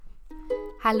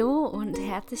Hallo und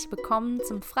herzlich willkommen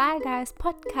zum Freigeist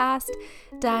Podcast,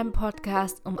 deinem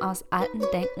Podcast, um aus alten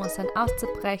Denkmustern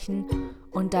auszubrechen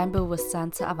und dein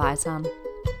Bewusstsein zu erweitern.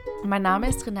 Mein Name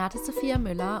ist Renate Sophia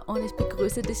Müller und ich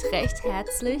begrüße dich recht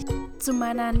herzlich zu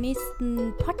meiner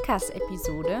nächsten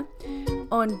Podcast-Episode.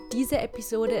 Und diese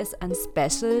Episode ist ein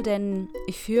Special, denn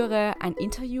ich führe ein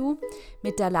Interview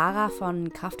mit der Lara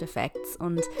von Kraft Effects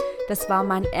und das war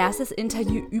mein erstes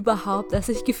Interview überhaupt, das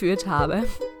ich geführt habe.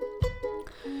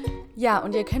 Ja,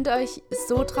 und ihr könnt euch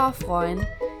so drauf freuen.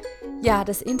 Ja,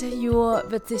 das Interview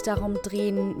wird sich darum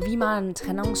drehen, wie man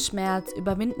Trennungsschmerz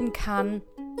überwinden kann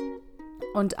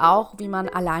und auch, wie man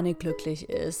alleine glücklich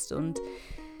ist. Und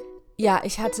ja,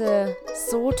 ich hatte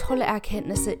so tolle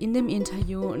Erkenntnisse in dem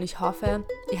Interview und ich hoffe,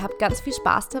 ihr habt ganz viel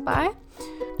Spaß dabei.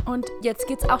 Und jetzt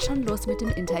geht's auch schon los mit dem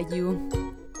Interview.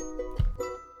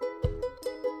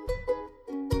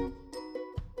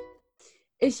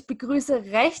 Ich begrüße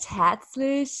recht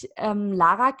herzlich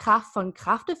Lara Kraft von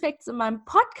Kraft Effects in meinem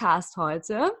Podcast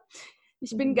heute.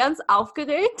 Ich bin ganz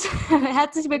aufgeregt.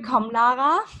 Herzlich willkommen,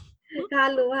 Lara.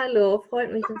 Hallo,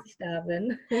 freut mich, dass ich da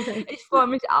bin. Ich freue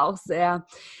mich auch sehr.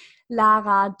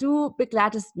 Lara, du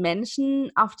begleitest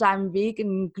Menschen auf deinem Weg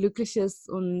in ein glückliches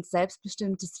und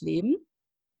selbstbestimmtes Leben.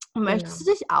 Möchtest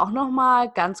du dich auch noch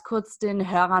mal ganz kurz den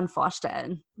Hörern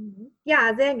vorstellen?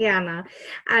 Ja, sehr gerne.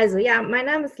 Also ja, mein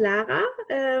Name ist Lara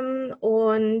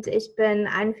und ich bin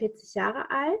 41 Jahre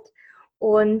alt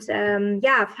und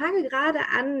fange gerade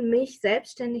an, mich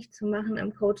selbstständig zu machen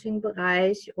im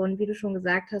Coaching-Bereich. Und wie du schon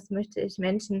gesagt hast, möchte ich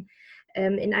Menschen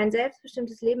in ein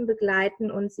selbstbestimmtes Leben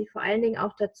begleiten und sie vor allen Dingen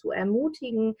auch dazu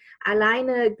ermutigen,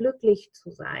 alleine glücklich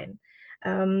zu sein.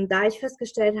 Da ich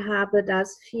festgestellt habe,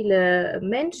 dass viele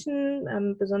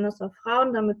Menschen, besonders auch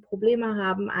Frauen, damit Probleme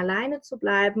haben, alleine zu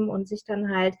bleiben und sich dann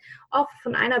halt oft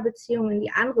von einer Beziehung in die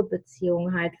andere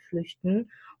Beziehung halt flüchten.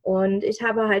 Und ich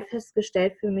habe halt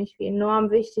festgestellt für mich, wie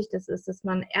enorm wichtig das ist, dass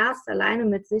man erst alleine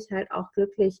mit sich halt auch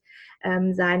glücklich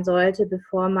sein sollte,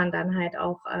 bevor man dann halt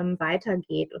auch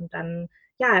weitergeht. Und dann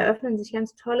eröffnen sich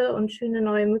ganz tolle und schöne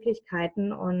neue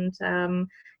Möglichkeiten. Und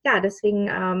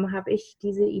deswegen habe ich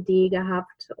diese Idee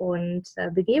gehabt und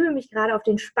begebe mich gerade auf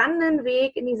den spannenden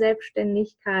Weg in die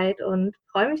Selbstständigkeit und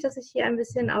freue mich, dass ich hier ein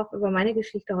bisschen auch über meine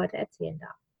Geschichte heute erzählen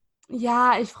darf.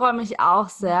 Ja, ich freue mich auch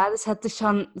sehr. Das hört sich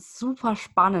schon super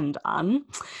spannend an.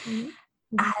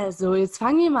 Also, jetzt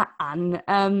fangen wir mal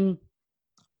an.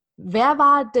 Wer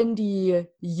war denn die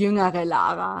jüngere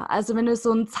Lara? Also, wenn du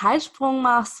so einen Zeitsprung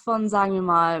machst von, sagen wir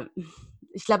mal,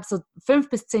 ich glaube, so 5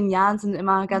 bis 10 Jahren sind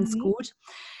immer ganz gut.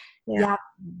 Ja,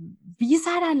 wie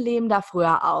sah dein Leben da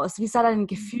früher aus? Wie sah deine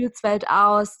Gefühlswelt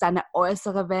aus, deine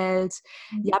äußere Welt?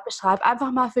 Ja, beschreib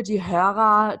einfach mal für die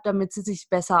Hörer, damit sie sich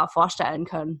besser vorstellen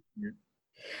können.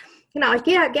 Genau, ich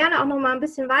gehe ja gerne auch noch mal ein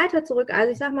bisschen weiter zurück.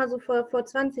 Also ich sag mal so vor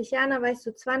 20 Jahren, da war ich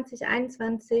so 20,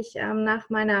 21, nach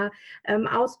meiner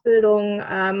Ausbildung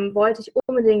wollte ich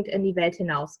unbedingt in die Welt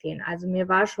hinausgehen. Also mir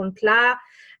war schon klar,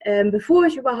 bevor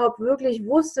ich überhaupt wirklich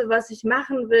wusste, was ich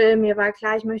machen will, mir war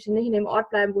klar, ich möchte nicht in dem Ort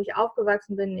bleiben, wo ich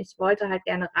aufgewachsen bin. Ich wollte halt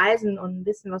gerne reisen und ein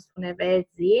bisschen was von der Welt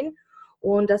sehen.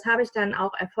 Und das habe ich dann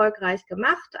auch erfolgreich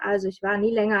gemacht. Also ich war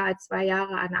nie länger als 2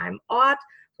 Jahre an einem Ort.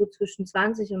 So zwischen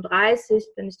 20 und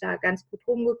 30 bin ich da ganz gut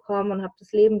rumgekommen und habe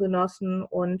das Leben genossen.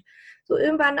 Und so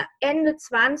irgendwann Ende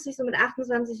 20, so mit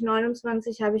 28,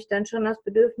 29, habe ich dann schon das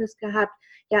Bedürfnis gehabt,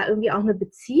 ja, irgendwie auch eine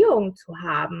Beziehung zu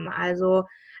haben. Also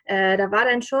da war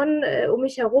dann schon um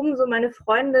mich herum so meine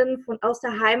Freundinnen aus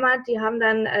der Heimat, die haben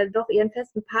dann doch ihren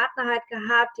festen Partner halt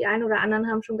gehabt. Die einen oder anderen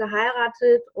haben schon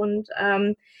geheiratet und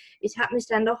ich habe mich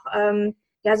dann doch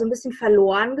so ein bisschen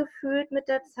verloren gefühlt mit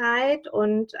der Zeit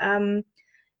und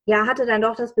hatte dann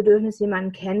doch das Bedürfnis,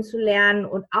 jemanden kennenzulernen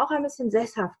und auch ein bisschen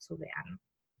sesshaft zu werden.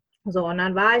 So, und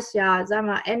dann war ich ja, sagen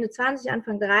wir, Ende 20,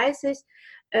 Anfang 30,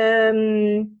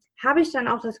 habe ich dann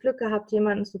auch das Glück gehabt,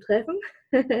 jemanden zu treffen,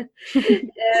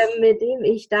 mit dem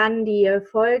ich dann die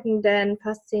folgenden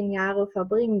fast 10 Jahre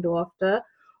verbringen durfte.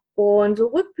 Und so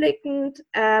rückblickend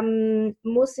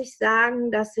muss ich sagen,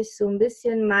 dass ich so ein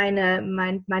bisschen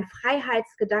mein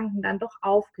Freiheitsgedanken dann doch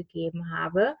aufgegeben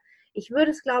habe. Ich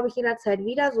würde es, glaube ich, jederzeit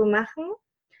wieder so machen,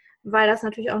 weil das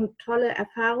natürlich auch eine tolle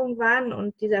Erfahrung waren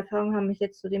und diese Erfahrungen haben mich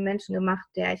jetzt zu dem Menschen gemacht,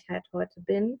 der ich halt heute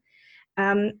bin.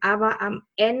 Aber am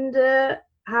Ende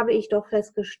habe ich doch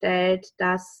festgestellt,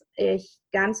 dass ich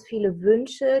ganz viele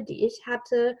Wünsche, die ich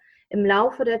hatte, im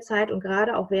Laufe der Zeit und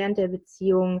gerade auch während der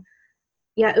Beziehung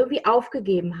ja irgendwie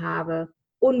aufgegeben habe,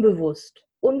 unbewusst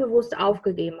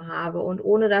aufgegeben habe und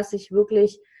ohne dass ich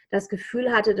wirklich das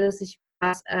Gefühl hatte, dass ich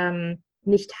was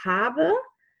nicht habe,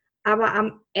 aber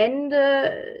am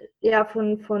Ende, ja,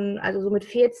 also so mit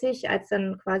 40, als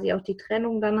dann quasi auch die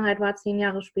Trennung dann halt war, 10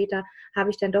 Jahre später,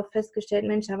 habe ich dann doch festgestellt,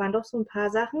 Mensch, da waren doch so ein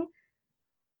paar Sachen,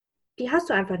 die hast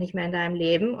du einfach nicht mehr in deinem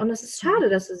Leben. Und es ist schade,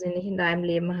 dass du sie nicht in deinem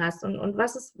Leben hast. Und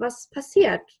was ist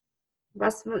passiert?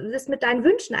 Was ist mit deinen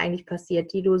Wünschen eigentlich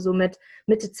passiert, die du so mit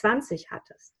Mitte 20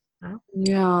 hattest?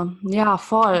 Ja? Ja,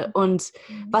 voll. Und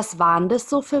was waren das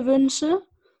so für Wünsche?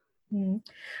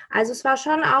 Also es war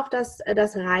schon auch das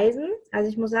Reisen. Also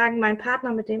ich muss sagen, mein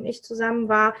Partner, mit dem ich zusammen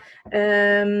war,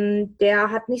 der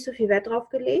hat nicht so viel Wert drauf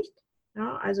gelegt.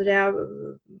 Ja, also der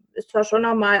ist zwar schon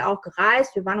noch mal auch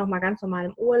gereist, wir waren auch mal ganz normal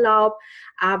im Urlaub,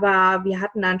 aber wir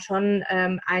hatten dann schon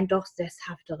ein doch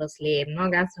sesshafteres Leben.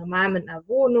 Ne? Ganz normal mit einer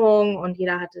Wohnung und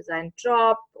jeder hatte seinen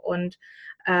Job und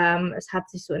es hat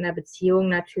sich so in der Beziehung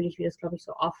natürlich, wie das glaube ich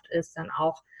so oft ist, dann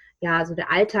auch ja, so der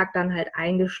Alltag dann halt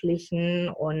eingeschlichen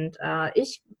und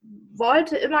ich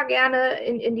wollte immer gerne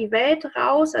in die Welt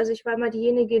raus. Also ich war immer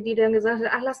diejenige, die dann gesagt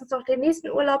hat, ach, lass uns doch den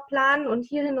nächsten Urlaub planen und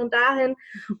hierhin und dahin.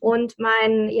 Und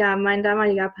mein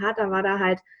damaliger Partner war da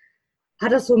halt,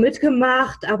 hat das so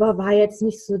mitgemacht, aber war jetzt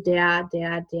nicht so der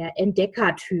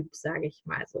Entdecker-Typ, sage ich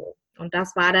mal so. Und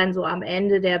das war dann so am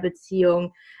Ende der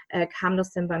Beziehung, kam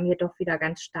das dann bei mir doch wieder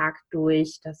ganz stark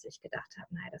durch, dass ich gedacht habe,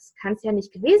 nein, das kann es ja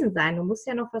nicht gewesen sein. Du musst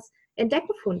ja noch was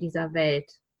entdecken von dieser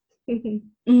Welt.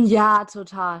 Ja,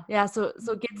 total. Ja, so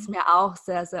geht es mir auch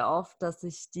sehr, sehr oft, dass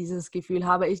ich dieses Gefühl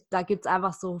habe, da gibt es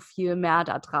einfach so viel mehr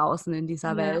da draußen in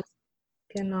dieser Ja, Welt.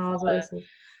 genau, so ist es.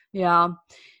 Ja.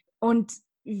 Und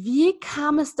wie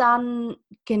kam es dann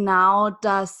genau,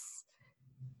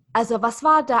 also was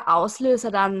war der Auslöser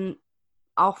dann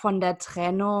auch von der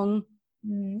Trennung?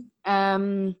 Ja,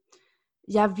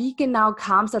 wie genau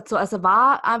kam es dazu? Also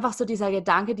war einfach so dieser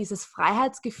Gedanke, dieses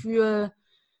Freiheitsgefühl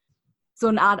so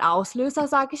eine Art Auslöser,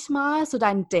 sag ich mal, so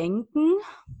dein Denken?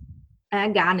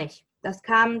 Gar nicht. Das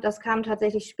kam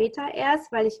tatsächlich später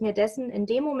erst, weil ich mir dessen in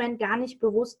dem Moment gar nicht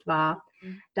bewusst war,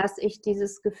 dass ich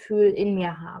dieses Gefühl in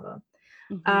mir habe.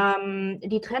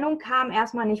 Die Trennung kam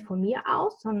erstmal nicht von mir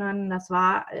aus, sondern das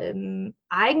war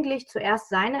eigentlich zuerst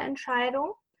seine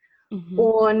Entscheidung.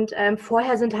 Und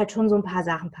vorher sind halt schon so ein paar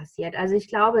Sachen passiert. Also ich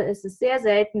glaube, es ist sehr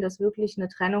selten, dass wirklich eine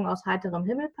Trennung aus heiterem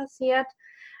Himmel passiert.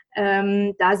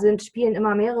 Da spielen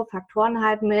immer mehrere Faktoren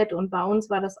halt mit und bei uns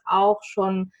war das auch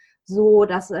schon so,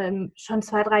 dass schon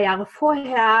 2, 3 Jahre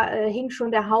vorher hing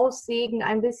schon der Haussegen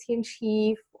ein bisschen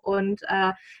schief und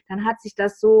dann hat sich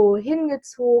das so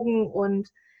hingezogen und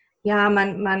ja,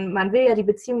 man will ja die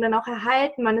Beziehung dann auch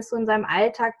erhalten, man ist so in seinem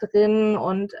Alltag drin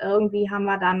und irgendwie haben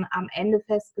wir dann am Ende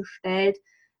festgestellt,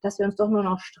 dass wir uns doch nur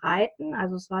noch streiten.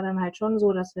 Also es war dann halt schon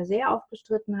so, dass wir sehr oft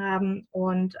gestritten haben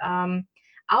und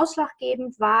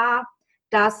ausschlaggebend war,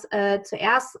 dass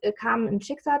zuerst kam ein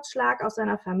Schicksalsschlag aus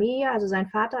seiner Familie. Also sein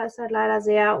Vater ist halt leider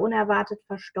sehr unerwartet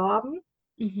verstorben.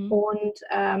 Und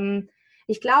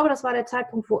ich glaube, das war der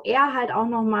Zeitpunkt, wo er halt auch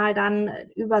nochmal dann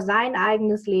über sein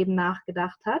eigenes Leben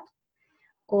nachgedacht hat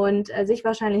und sich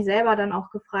wahrscheinlich selber dann auch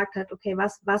gefragt hat, okay,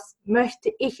 was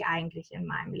möchte ich eigentlich in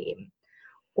meinem Leben?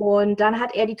 Und dann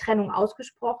hat er die Trennung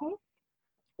ausgesprochen.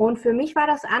 Und für mich war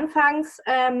das anfangs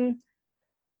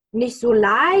nicht so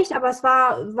leicht, aber es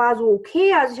war so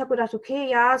okay. Also ich habe gedacht, okay,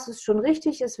 ja, es ist schon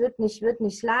richtig, es wird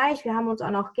nicht leicht. Wir haben uns auch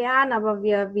noch gern, aber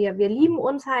wir lieben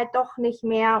uns halt doch nicht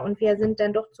mehr und wir sind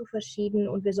dann doch zu verschieden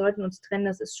und wir sollten uns trennen,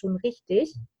 das ist schon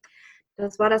richtig.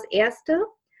 Das war das Erste.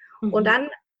 Und dann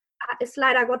ist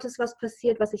leider Gottes was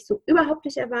passiert, was ich so überhaupt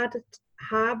nicht erwartet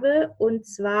habe. Und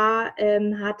zwar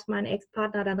hat mein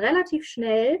Ex-Partner dann relativ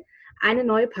schnell eine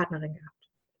neue Partnerin gehabt.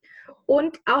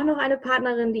 Und auch noch eine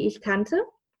Partnerin, die ich kannte.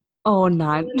 Oh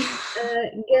nein. Und,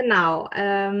 genau,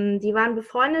 die waren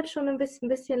befreundet schon ein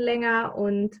bisschen länger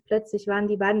und plötzlich waren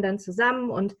die beiden dann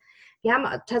zusammen und die haben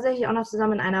tatsächlich auch noch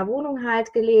zusammen in einer Wohnung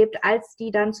halt gelebt, als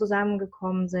die dann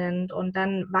zusammengekommen sind und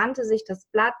dann wandte sich das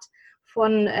Blatt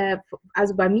von,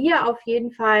 also bei mir auf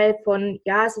jeden Fall von,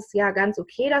 ja, es ist ja ganz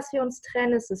okay, dass wir uns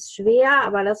trennen, es ist schwer,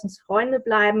 aber lass uns Freunde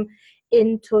bleiben,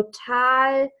 in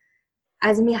total,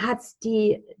 also mir hat es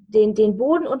den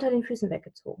Boden unter den Füßen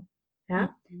weggezogen.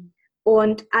 Ja?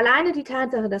 Und alleine die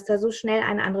Tatsache, dass da so schnell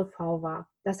eine andere Frau war,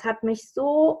 das hat mich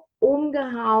so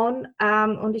umgehauen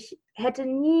und ich hätte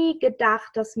nie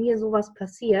gedacht, dass mir sowas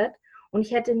passiert und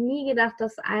ich hätte nie gedacht,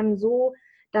 dass einem so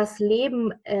das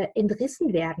Leben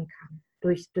entrissen werden kann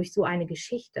durch so eine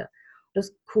Geschichte.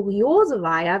 Das Kuriose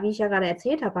war ja, wie ich ja gerade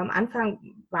erzählt habe, am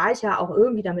Anfang war ich ja auch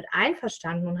irgendwie damit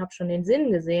einverstanden und habe schon den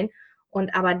Sinn gesehen.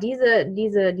 Aber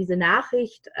diese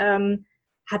Nachricht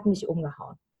hat mich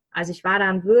umgehauen. Also ich war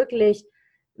dann wirklich,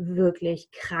 wirklich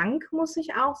krank, muss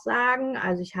ich auch sagen.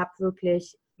 Also ich habe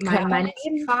wirklich mein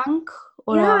Leben krank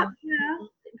oder? Ja,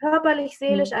 körperlich,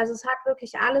 seelisch, also es hat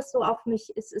wirklich alles so auf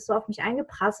mich, es ist so auf mich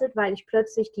eingeprasselt, weil ich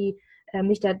plötzlich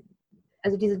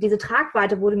also diese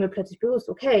Tragweite wurde mir plötzlich bewusst,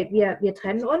 okay, wir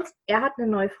trennen uns, er hat eine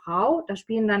neue Frau, da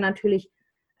spielen dann natürlich,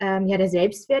 der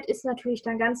Selbstwert ist natürlich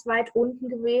dann ganz weit unten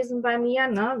gewesen bei mir,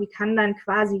 ne? Wie kann dann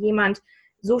quasi jemand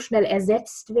so schnell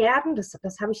ersetzt werden? Das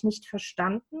habe ich nicht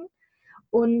verstanden.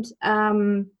 Und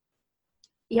mein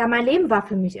Leben war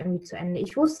für mich irgendwie zu Ende.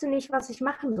 Ich wusste nicht, was ich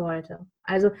machen sollte.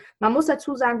 Also man muss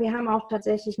dazu sagen, wir haben auch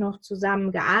tatsächlich noch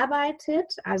zusammen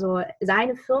gearbeitet. Also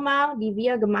seine Firma, die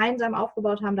wir gemeinsam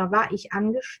aufgebaut haben, da war ich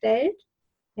angestellt.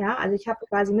 Ja, also ich habe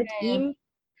quasi mit ihm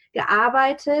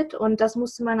gearbeitet und das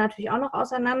musste man natürlich auch noch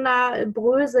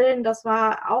auseinanderbröseln. Das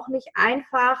war auch nicht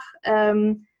einfach.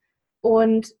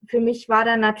 Und für mich war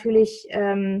dann natürlich,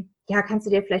 kannst du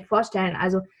dir vielleicht vorstellen,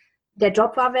 also der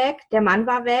Job war weg, der Mann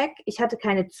war weg, ich hatte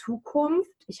keine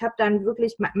Zukunft. Ich habe dann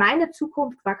wirklich, meine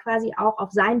Zukunft war quasi auch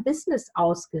auf sein Business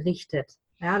ausgerichtet.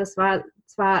 Ja, das war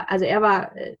zwar, also er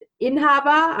war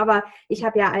Inhaber, aber ich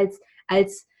habe ja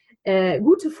als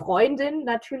gute Freundin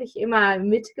natürlich immer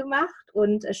mitgemacht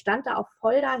und stand da auch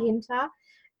voll dahinter.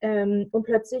 Und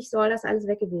plötzlich soll das alles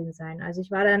weg gewesen sein. Also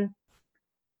ich war dann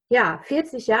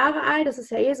 40 Jahre alt, das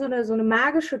ist ja so eine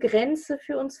magische Grenze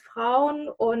für uns Frauen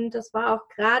und das war auch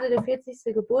gerade der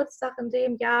 40. Geburtstag in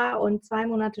dem Jahr und 2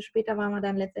 Monate später waren wir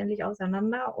dann letztendlich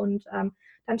auseinander und dann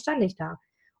stand ich da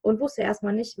und wusste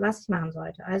erstmal nicht, was ich machen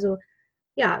sollte. Also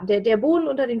der Boden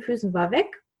unter den Füßen war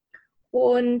weg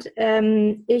und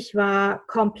ich war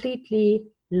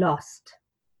completely lost,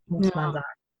 muss man sagen.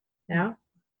 Ja.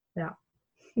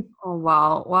 Oh,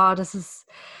 wow, das ist,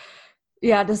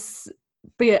 das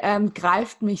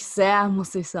greift mich sehr,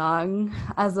 muss ich sagen.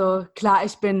 Also klar,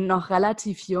 ich bin noch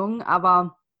relativ jung,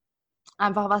 aber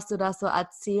einfach, was du da so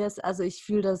erzählst, also ich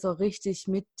fühle das so richtig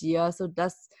mit dir, so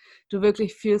dass du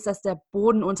wirklich fühlst, dass der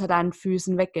Boden unter deinen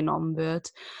Füßen weggenommen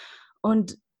wird.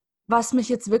 Und was mich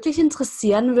jetzt wirklich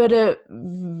interessieren würde,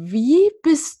 wie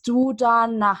bist du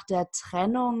dann nach der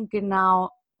Trennung genau,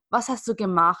 was hast du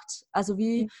gemacht? Also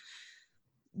wie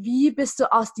bist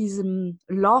du aus diesem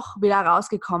Loch wieder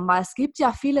rausgekommen? Weil es gibt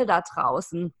ja viele da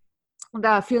draußen. Und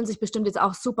da fühlen sich bestimmt jetzt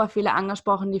auch super viele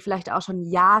angesprochen, die vielleicht auch schon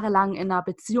jahrelang in einer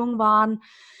Beziehung waren,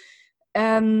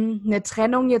 eine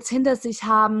Trennung jetzt hinter sich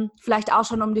haben, vielleicht auch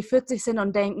schon um die 40 sind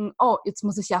und denken, oh, jetzt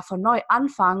muss ich ja von neu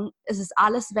anfangen, es ist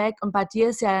alles weg. Und bei dir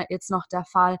ist ja jetzt noch der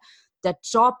Fall, der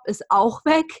Job ist auch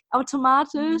weg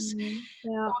automatisch.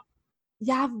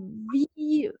 Ja.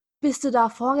 Wie bist du da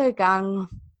vorgegangen,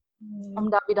 um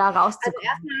da wieder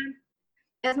rauszukommen?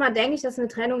 Also erstmal denke ich, dass eine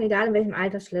Trennung, egal in welchem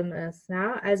Alter, schlimm ist.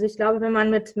 Ja? Also ich glaube, wenn man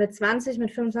mit 20,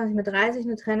 mit 25, mit 30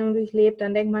 eine Trennung durchlebt,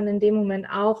 dann denkt man in dem Moment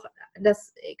auch,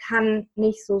 das kann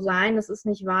nicht so sein, das ist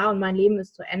nicht wahr und mein Leben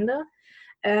ist zu Ende.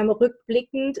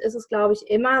 Rückblickend ist es, glaube ich,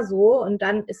 immer so und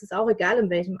dann ist es auch egal, in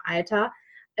welchem Alter.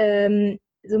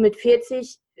 So mit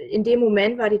 40, in dem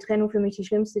Moment war die Trennung für mich die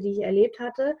schlimmste, die ich erlebt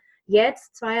hatte.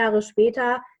 Jetzt, 2 Jahre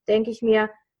später, denke ich mir,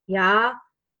 ja,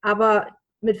 aber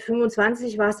mit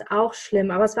 25 war es auch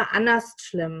schlimm, aber es war anders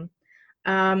schlimm.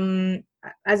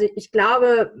 Also ich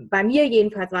glaube, bei mir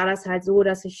jedenfalls war das halt so,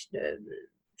 dass ich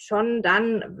schon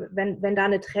dann, wenn da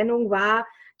eine Trennung war,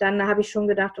 dann habe ich schon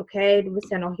gedacht, okay, du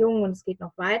bist ja noch jung und es geht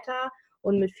noch weiter.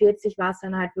 Und mit 40 war es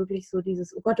dann halt wirklich so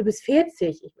dieses, oh Gott, du bist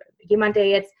 40. Jemand, der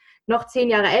jetzt noch 10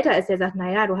 Jahre älter ist, der sagt,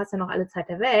 naja, du hast ja noch alle Zeit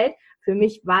der Welt. Für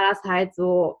mich war das halt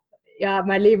so, ja,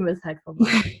 mein Leben ist halt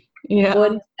vorbei.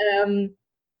 Und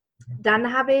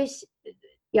dann habe ich,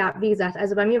 wie gesagt,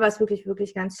 also bei mir war es wirklich,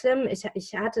 wirklich ganz schlimm.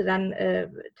 Ich hatte dann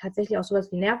tatsächlich auch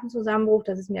sowas wie Nervenzusammenbruch.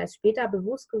 Das ist mir erst später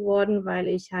bewusst geworden, weil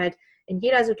ich halt in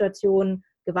jeder Situation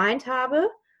geweint habe.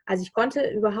 Also ich konnte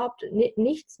überhaupt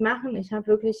nichts machen. Ich habe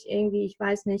wirklich irgendwie, ich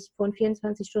weiß nicht, von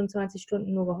 24 Stunden, 20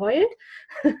 Stunden nur geheult.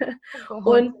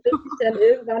 Und bis ich dann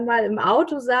irgendwann mal im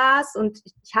Auto saß und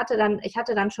ich hatte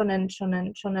dann schon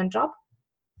einen Job.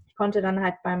 Ich konnte dann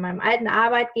halt bei meinem alten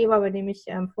Arbeitgeber, bei dem ich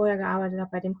vorher gearbeitet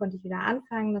habe, bei dem konnte ich wieder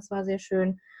anfangen. Das war sehr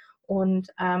schön und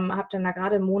habe dann da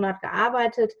gerade einen Monat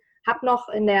gearbeitet. Habe noch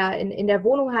in der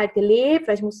Wohnung halt gelebt,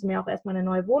 weil ich musste mir auch erstmal eine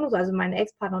neue Wohnung, also mein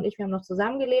Ex-Partner und ich, wir haben noch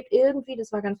zusammengelebt irgendwie,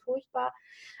 das war ganz furchtbar.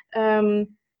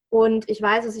 Und ich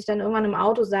weiß, dass ich dann irgendwann im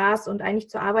Auto saß und eigentlich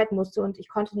zur Arbeit musste und ich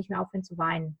konnte nicht mehr aufhören zu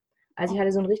weinen. Also ich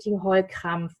hatte so einen richtigen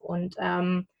Heulkrampf und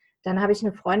dann habe ich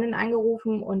eine Freundin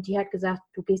angerufen und die hat gesagt,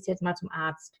 du gehst jetzt mal zum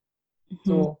Arzt.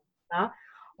 So, ja.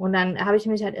 Und dann habe ich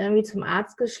mich halt irgendwie zum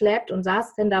Arzt geschleppt und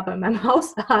saß dann da bei meinem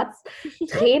Hausarzt,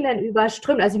 Tränen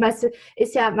überströmt. Also ich meine,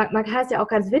 ist ja, man kann es ja auch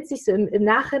ganz witzig so im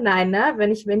Nachhinein, ne?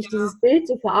 Wenn ich dieses Bild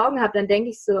so vor Augen habe, dann denke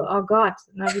ich so, oh Gott,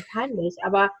 na, wie peinlich.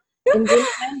 Aber in dem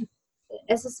Moment,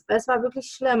 es war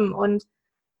wirklich schlimm. Und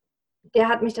der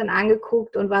hat mich dann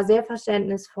angeguckt und war sehr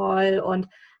verständnisvoll und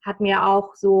hat mir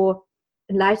auch so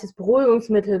ein leichtes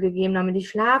Beruhigungsmittel gegeben, damit ich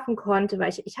schlafen konnte, weil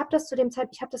ich habe das zu dem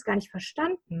Zeitpunkt, ich habe das gar nicht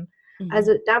verstanden.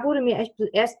 Also da wurde mir echt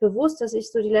erst bewusst, dass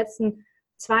ich so die letzten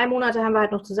 2 Monate haben wir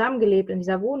halt noch zusammengelebt in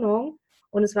dieser Wohnung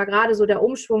und es war gerade so der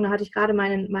Umschwung, da hatte ich gerade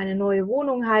meine neue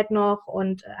Wohnung halt noch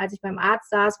und als ich beim Arzt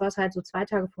saß, war es halt so 2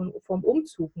 Tage vom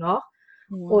Umzug noch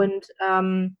und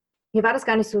mir war das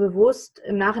gar nicht so bewusst.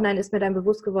 Im Nachhinein ist mir dann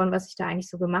bewusst geworden, was ich da eigentlich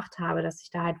so gemacht habe, dass ich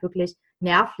da halt wirklich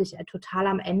nervlich total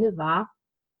am Ende war.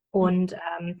 Und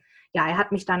ja, er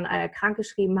hat mich dann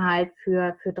krankgeschrieben halt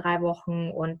für 3 Wochen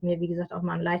und mir, wie gesagt, auch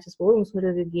mal ein leichtes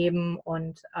Beruhigungsmittel gegeben.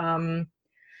 Und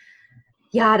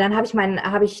ja, dann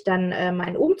habe ich dann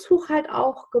meinen Umzug halt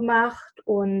auch gemacht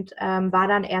und war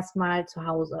dann erstmal zu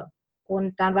Hause.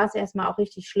 Und dann war es erstmal auch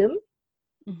richtig schlimm.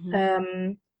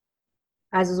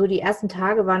 Also so die ersten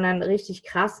Tage waren dann richtig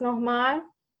krass nochmal.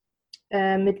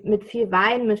 Mit viel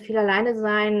Weinen, mit viel Alleine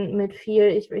sein, mit viel,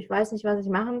 ich weiß nicht, was ich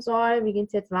machen soll, wie geht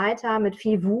es jetzt weiter, mit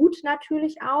viel Wut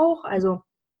natürlich auch. Also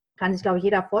kann sich, glaube ich,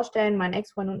 jeder vorstellen, mein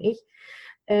Ex-Freund und ich.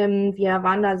 Wir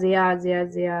waren da sehr,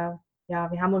 sehr, sehr, ja,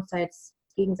 wir haben uns da jetzt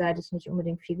gegenseitig nicht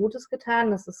unbedingt viel Gutes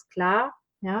getan, das ist klar,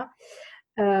 ja.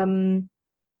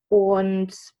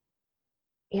 Und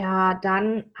ja,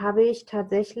 dann habe ich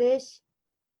tatsächlich,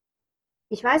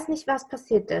 ich weiß nicht, was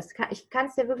passiert ist. Ich kann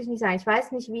es dir wirklich nicht sagen. Ich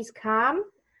weiß nicht, wie es kam,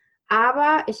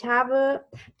 aber ich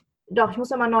muss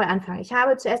nochmal neu anfangen. Ich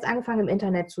habe zuerst angefangen, im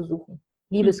Internet zu suchen.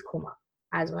 Liebeskummer.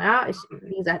 Also ja,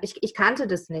 wie gesagt, ich kannte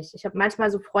das nicht. Ich habe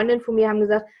manchmal so Freundinnen von mir haben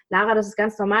gesagt, Lara, das ist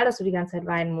ganz normal, dass du die ganze Zeit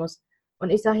weinen musst. Und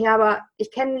ich sage, ja, aber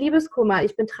ich kenne Liebeskummer.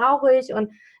 Ich bin traurig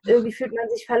und irgendwie fühlt man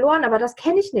sich verloren, aber das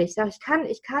kenne ich nicht. Ich sage, ich kann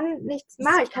nichts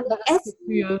machen. Ich kann nicht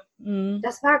essen.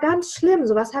 Das war ganz schlimm.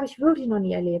 Sowas habe ich wirklich noch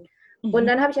nie erlebt. Und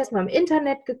dann habe ich erstmal im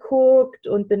Internet geguckt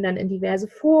und bin dann in diverse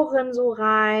Foren so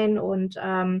rein und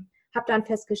habe dann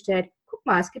festgestellt, guck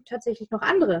mal, es gibt tatsächlich noch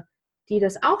andere, die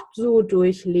das auch so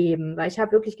durchleben. Weil ich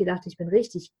habe wirklich gedacht, ich bin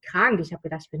richtig krank. Ich habe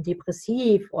gedacht, ich bin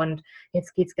depressiv und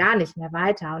jetzt geht es gar nicht mehr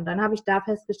weiter. Und dann habe ich da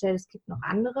festgestellt, es gibt noch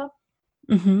andere.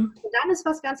 Und dann ist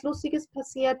was ganz Lustiges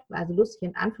passiert, also lustig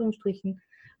in Anführungsstrichen.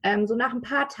 So nach ein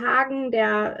paar Tagen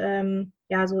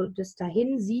so des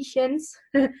Dahinsiechens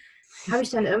habe ich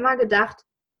dann immer gedacht,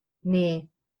 nee,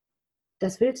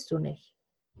 das willst du nicht.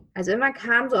 Also immer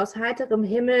kam so aus heiterem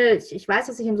Himmel, ich weiß,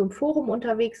 dass ich in so einem Forum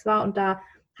unterwegs war und da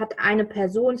hat eine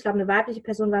Person, ich glaube eine weibliche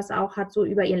Person war es auch, hat so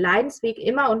über ihren Leidensweg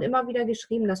immer und immer wieder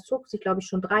geschrieben, das zog sich, glaube ich,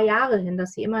 schon 3 Jahre hin,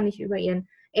 dass sie immer nicht über ihren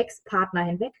Ex-Partner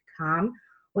hinwegkam.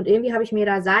 Und irgendwie habe ich mir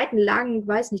da seitenlang,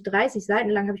 weiß nicht, 30 Seiten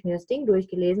lang habe ich mir das Ding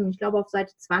durchgelesen und ich glaube auf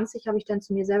Seite 20 habe ich dann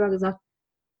zu mir selber gesagt,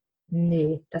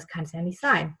 nee, das kann es ja nicht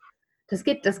sein. Das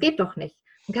geht doch nicht.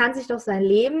 Man kann sich doch sein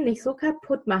Leben nicht so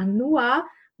kaputt machen, nur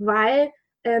weil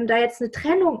da jetzt eine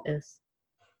Trennung ist.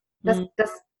 Das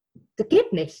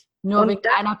geht nicht. Nur wegen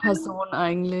einer Person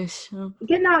eigentlich. Ja.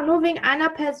 Genau, nur wegen einer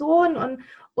Person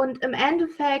und im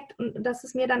Endeffekt, und das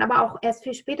ist mir dann aber auch erst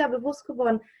viel später bewusst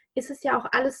geworden, ist es ja auch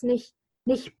alles nicht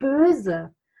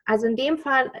böse. Also in dem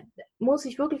Fall muss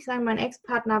ich wirklich sagen, mein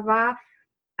Ex-Partner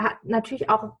hat natürlich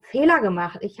auch Fehler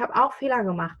gemacht. Ich habe auch Fehler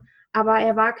gemacht, aber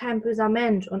er war kein böser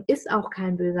Mensch und ist auch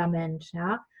kein böser Mensch,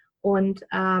 ja. Und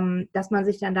dass man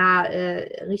sich dann da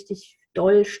richtig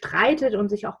doll streitet und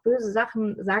sich auch böse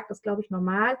Sachen sagt, ist, glaube ich,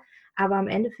 normal. Aber im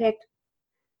Endeffekt,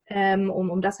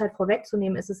 um das halt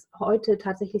vorwegzunehmen, ist es heute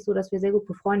tatsächlich so, dass wir sehr gut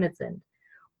befreundet sind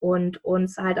und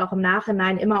uns halt auch im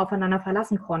Nachhinein immer aufeinander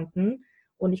verlassen konnten.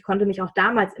 Und ich konnte mich auch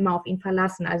damals immer auf ihn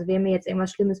verlassen. Also wäre mir jetzt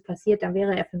irgendwas Schlimmes passiert, dann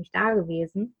wäre er für mich da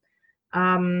gewesen.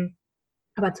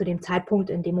 Aber zu dem Zeitpunkt,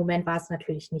 in dem Moment war es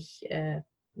natürlich nicht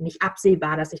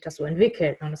absehbar, dass sich das so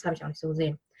entwickelt. Und das habe ich auch nicht so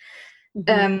gesehen.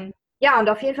 Ja, und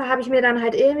auf jeden Fall habe ich mir dann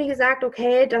halt irgendwie gesagt,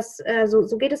 okay,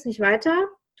 so geht es nicht weiter.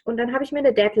 Und dann habe ich mir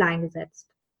eine Deadline gesetzt.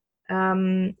 Ich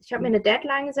habe mir eine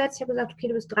Deadline gesetzt. Ich habe gesagt, okay,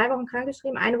 du bist 3 Wochen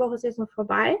krankgeschrieben, eine Woche ist jetzt noch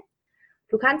vorbei.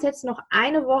 Du kannst jetzt noch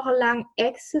eine Woche lang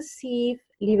exzessiv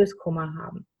Liebeskummer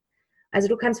haben. Also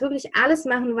du kannst wirklich alles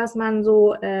machen, was man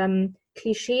so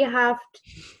klischeehaft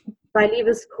bei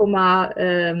Liebeskummer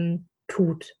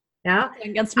tut. Ja?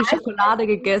 Dann ganz viel Schokolade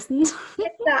gegessen.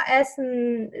 Pizza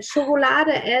essen,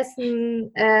 Schokolade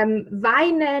essen,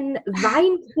 weinen,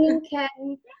 Wein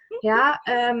trinken, ja,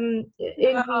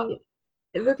 irgendwie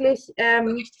wirklich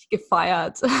richtig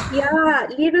gefeiert. Ja,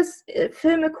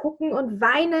 Liebesfilme gucken und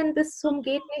weinen bis zum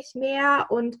geht nicht mehr.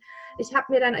 Und ich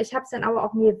habe es dann aber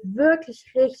auch mir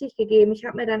wirklich richtig gegeben. Ich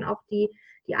habe mir dann auch die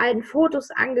alten Fotos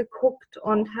angeguckt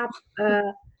und ich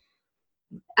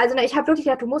habe wirklich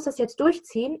gedacht, du musst das jetzt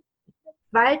durchziehen,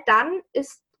 weil dann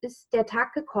ist der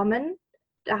Tag gekommen,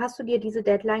 da hast du dir diese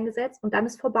Deadline gesetzt und dann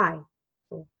ist vorbei.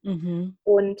 So. Mhm.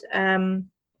 Und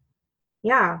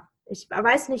ja, ich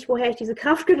weiß nicht, woher ich diese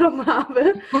Kraft genommen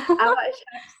habe, aber ich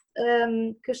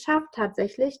habe es geschafft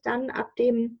tatsächlich. Dann ab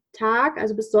dem Tag,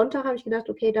 also bis Sonntag, habe ich gedacht,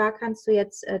 okay, da kannst du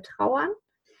jetzt trauern.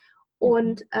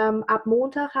 Und ab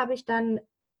Montag habe ich dann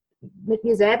mit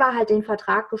mir selber halt den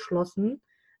Vertrag geschlossen.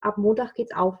 Ab Montag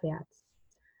geht's aufwärts.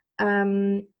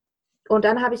 Und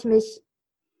dann habe ich mich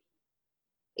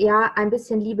ja ein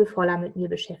bisschen liebevoller mit mir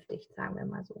beschäftigt, sagen wir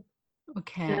mal so.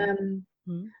 Okay. Ähm,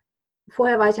 Mhm.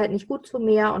 Vorher war ich halt nicht gut zu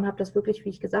mir und habe das wirklich, wie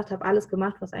ich gesagt habe, alles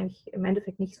gemacht, was eigentlich im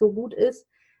Endeffekt nicht so gut ist.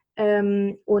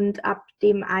 Und ab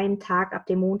dem einen Tag, ab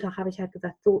dem Montag, habe ich halt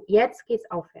gesagt, so, jetzt geht's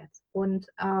aufwärts. Und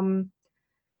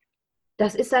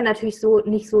das ist dann natürlich so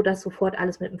nicht so, dass sofort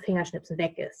alles mit dem Fingerschnipsen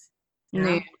weg ist.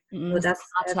 Nee, Ja, das so ist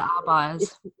das harte Arbeit.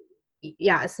 ist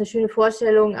eine schöne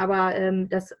Vorstellung, aber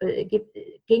das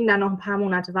ging dann noch ein paar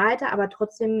Monate weiter, aber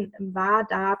trotzdem war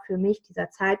da für mich dieser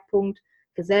Zeitpunkt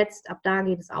gesetzt, ab da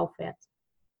geht es aufwärts.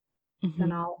 Mhm.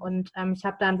 Genau. Und ich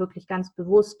habe dann wirklich ganz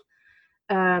bewusst,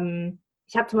 ich habe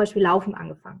zum Beispiel Laufen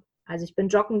angefangen. Also ich bin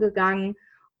joggen gegangen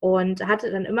und hatte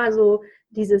dann immer so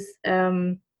dieses,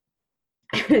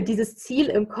 dieses Ziel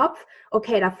im Kopf,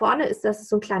 okay, da vorne ist das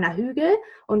so ein kleiner Hügel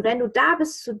und wenn du da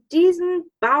bis zu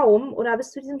diesem Baum oder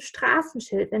bis zu diesem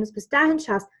Straßenschild, wenn du es bis dahin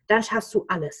schaffst, dann schaffst du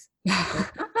alles. So.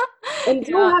 Und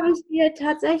so Ja, habe ich mir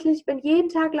tatsächlich, bin jeden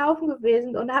Tag laufen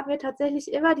gewesen und habe mir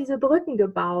tatsächlich immer diese Brücken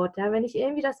gebaut. Ja, wenn ich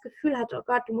irgendwie das Gefühl hatte, oh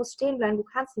Gott, du musst stehen bleiben, du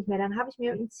kannst nicht mehr, dann habe ich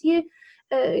mir ein Ziel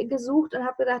gesucht und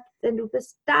habe gedacht, wenn du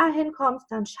bis dahin kommst,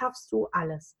 dann schaffst du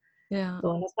alles. ja. So,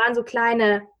 und das waren so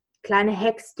kleine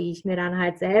Hacks, die ich mir dann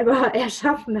halt selber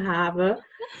erschaffen habe.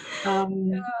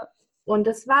 Und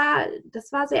das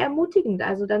war sehr ermutigend.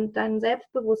 Also dann dein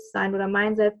Selbstbewusstsein oder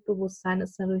mein Selbstbewusstsein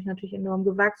ist dadurch natürlich enorm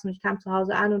gewachsen. Ich kam zu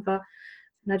Hause an und war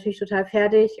natürlich total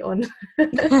fertig und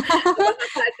aber habe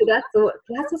halt gedacht, so,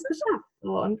 du hast es geschafft.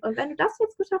 So, und wenn du das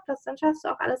jetzt geschafft hast, dann schaffst du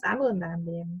auch alles andere in deinem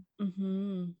Leben. Mhm.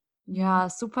 Mhm. Ja,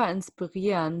 super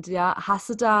inspirierend. Ja, hast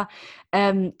du da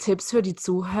Tipps für die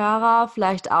Zuhörer,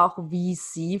 vielleicht auch, wie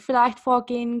sie vielleicht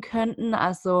vorgehen könnten?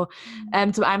 Also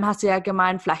zum einen hast du ja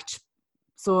gemeint, vielleicht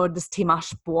so das Thema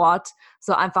Sport,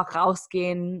 so einfach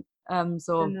rausgehen,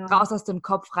 so Genau. raus aus dem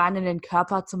Kopf, rein in den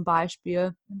Körper zum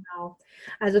Beispiel. Genau.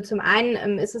 Also zum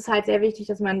einen ist es halt sehr wichtig,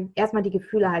 dass man erstmal die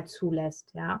Gefühle halt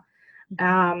zulässt, ja.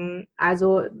 Mhm.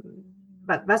 Also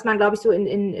was man, glaube ich, so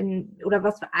oder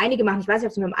was einige machen, ich weiß nicht,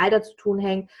 ob es mit dem Alter zu tun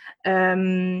hängt.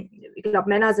 Ich glaube,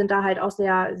 Männer sind da halt auch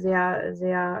sehr, sehr,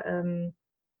 sehr,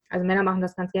 also Männer machen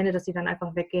das ganz gerne, dass sie dann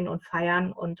einfach weggehen und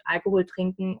feiern und Alkohol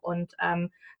trinken und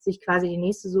sich quasi die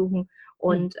nächste suchen Mhm.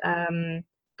 und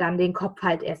dann den Kopf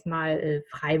halt erstmal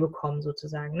frei bekommen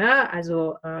sozusagen. Ne?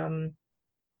 Also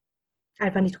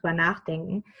einfach nicht drüber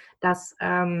nachdenken, dass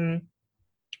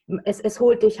es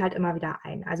holt dich halt immer wieder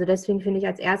ein. Also deswegen finde ich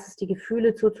als erstes die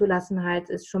Gefühle zuzulassen halt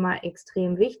ist schon mal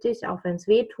extrem wichtig, auch wenn es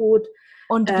weh tut.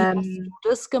 Und wie hast Ähm, du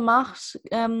das gemacht?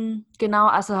 Genau,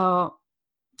 also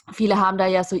viele haben da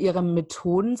ja so ihre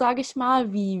Methoden, sage ich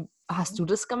mal. Wie hast du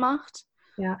das gemacht?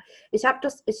 Ja, ich habe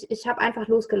einfach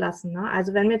losgelassen. Ne?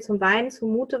 Also wenn mir zum Weinen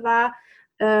zumute war,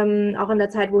 auch in der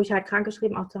Zeit, wo ich halt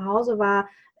krankgeschrieben auch zu Hause war,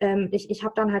 ich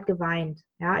habe dann halt geweint.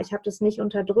 Ja, ich habe das nicht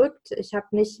unterdrückt. Ich habe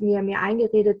nicht mir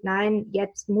eingeredet, nein,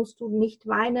 jetzt musst du nicht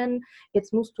weinen,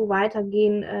 jetzt musst du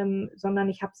weitergehen, sondern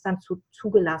ich habe es dann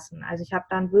zugelassen. Also ich habe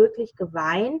dann wirklich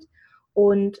geweint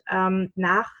und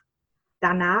danach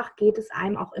geht es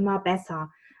einem auch immer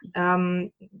besser.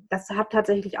 Das hat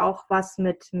tatsächlich auch was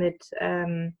mit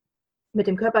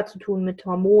dem Körper zu tun, mit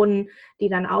Hormonen, die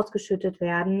dann ausgeschüttet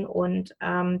werden. Und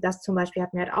das zum Beispiel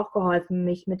hat mir halt auch geholfen,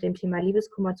 mich mit dem Thema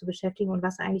Liebeskummer zu beschäftigen und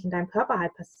was eigentlich in deinem Körper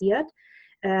halt passiert.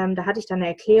 Da hatte ich dann eine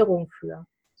Erklärung für.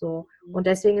 So. Und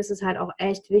deswegen ist es halt auch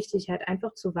echt wichtig, halt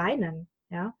einfach zu weinen.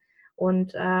 Ja.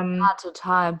 Und Ja,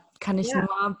 total. Kann ich ja,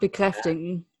 nur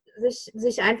bekräftigen.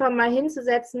 sich einfach mal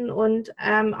hinzusetzen und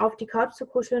auf die Couch zu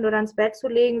kuscheln oder ins Bett zu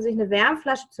legen, sich eine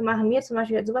Wärmflasche zu machen. Mir zum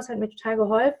Beispiel, sowas hat mir total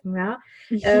geholfen, ja.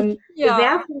 Eine Ja,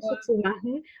 Wärmflasche zu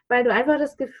machen, weil du einfach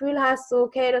das Gefühl hast, so,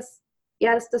 okay, das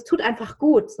tut einfach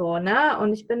gut, so, ne?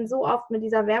 Und ich bin so oft mit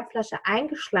dieser Wärmflasche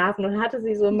eingeschlafen und hatte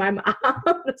sie so in meinem Arm.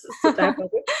 Das ist total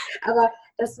verrückt. Aber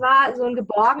das war so ein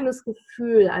geborgenes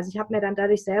Gefühl. Also ich habe mir dann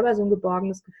dadurch selber so ein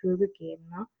geborgenes Gefühl gegeben,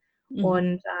 ne? mhm.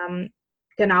 Und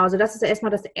genau, also das ist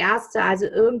erstmal das Erste. Also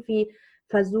irgendwie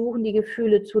versuchen, die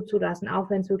Gefühle zuzulassen, auch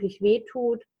wenn es wirklich weh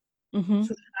tut, Mhm.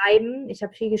 zu schreiben. Ich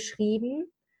habe viel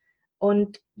geschrieben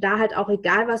und da halt auch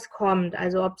egal, was kommt.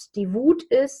 Also ob es die Wut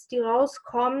ist, die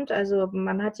rauskommt. Also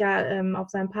man hat ja auf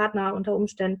seinem Partner unter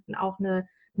Umständen auch eine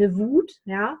Wut,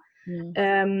 ja. Mhm.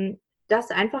 Ähm, Das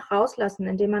einfach rauslassen,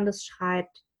 indem man das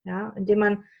schreibt, ja, indem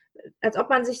man als ob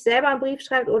man sich selber einen Brief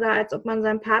schreibt oder als ob man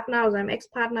seinem Partner oder seinem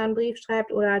Ex-Partner einen Brief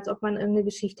schreibt oder als ob man irgendeine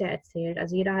Geschichte erzählt.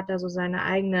 Also jeder hat da so seine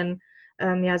eigenen, so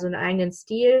einen eigenen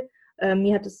Stil.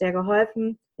 Mir hat es sehr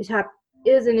geholfen. Ich habe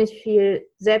irrsinnig viel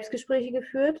Selbstgespräche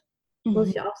geführt, muss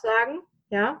ich auch sagen.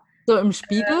 Ja. So im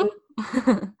Spiegel?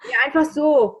 Ja, einfach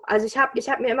so. Also ich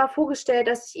hab mir immer vorgestellt,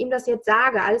 dass ich ihm das jetzt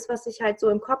sage. Alles, was ich halt so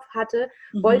im Kopf hatte,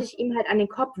 wollte ich ihm halt an den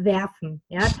Kopf werfen.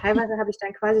 Ja, teilweise habe ich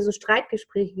dann quasi so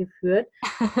Streitgespräche geführt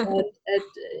und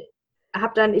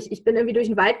ich bin irgendwie durch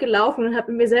den Wald gelaufen und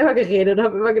habe mit mir selber geredet und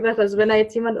habe immer gedacht, also wenn da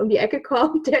jetzt jemand um die Ecke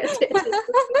kommt, der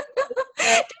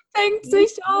denkt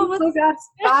sich, oh, nicht so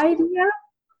ganz bei dir.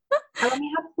 Aber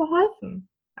mir hat es geholfen.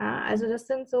 Ja, also das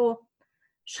sind so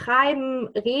Schreiben,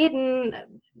 Reden.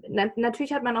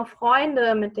 Natürlich hat man auch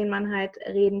Freunde, mit denen man halt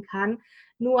reden kann.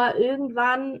 Nur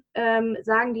irgendwann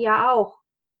sagen die ja auch,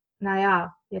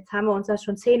 naja, jetzt haben wir uns das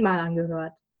schon 10-mal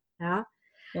angehört. Ja.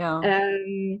 Ja.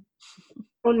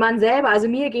 Und man selber, also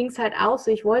mir ging es halt auch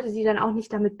so, ich wollte sie dann auch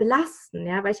nicht damit belasten,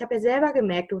 ja, weil ich habe ja selber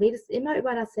gemerkt, du redest immer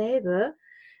über dasselbe.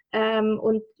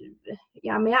 Und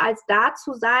ja, mehr als da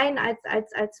zu sein,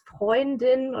 als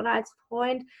Freundin oder als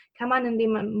Freund, kann man in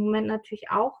dem Moment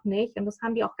natürlich auch nicht. Und das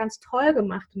haben die auch ganz toll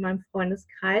gemacht in meinem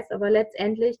Freundeskreis. Aber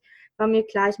letztendlich war mir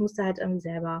klar, ich musste halt irgendwie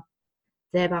selber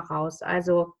raus.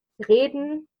 Also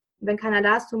reden, wenn keiner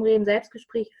da ist zum Reden,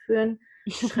 Selbstgespräche führen,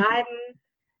 schreiben,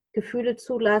 Gefühle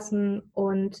zulassen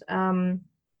und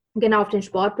genau auf den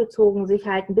Sport bezogen, sich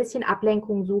halt ein bisschen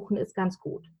Ablenkung suchen, ist ganz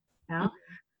gut. Ja.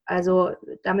 Also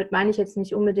damit meine ich jetzt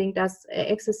nicht unbedingt, dass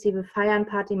exzessive Feiern,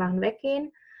 Party machen,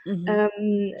 weggehen,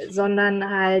 sondern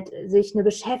halt sich eine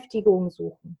Beschäftigung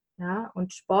suchen. Ja?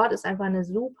 Und Sport ist einfach eine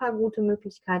super gute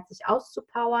Möglichkeit, sich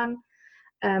auszupowern,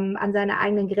 an seine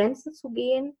eigenen Grenzen zu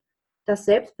gehen, das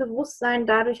Selbstbewusstsein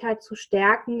dadurch halt zu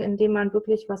stärken, indem man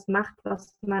wirklich was macht,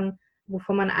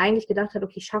 wovon man eigentlich gedacht hat,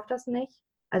 okay, ich schaffe das nicht.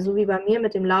 Also wie bei mir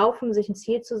mit dem Laufen, sich ein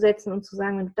Ziel zu setzen und zu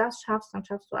sagen, wenn du das schaffst, dann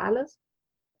schaffst du alles.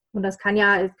 Und es kann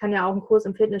ja auch ein Kurs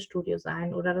im Fitnessstudio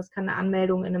sein oder das kann eine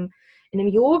Anmeldung in einem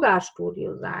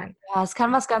Yoga-Studio sein. Ja, es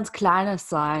kann was ganz Kleines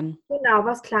sein. Genau,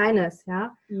 was Kleines,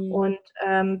 ja. Und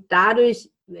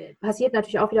dadurch passiert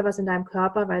natürlich auch wieder was in deinem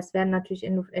Körper, weil es werden natürlich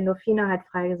Endorphine halt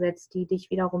freigesetzt, die dich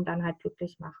wiederum dann halt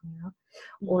glücklich machen. Ja?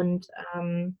 Und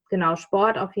genau,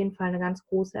 Sport auf jeden Fall eine ganz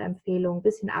große Empfehlung, ein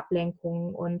bisschen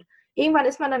Ablenkung und irgendwann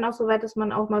ist man dann auch so weit, dass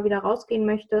man auch mal wieder rausgehen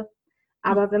möchte.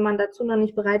 Aber wenn man dazu noch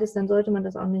nicht bereit ist, dann sollte man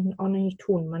das auch nicht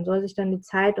tun. Man soll sich dann die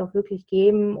Zeit auch wirklich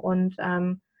geben und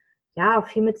ja, auch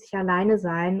viel mit sich alleine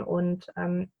sein und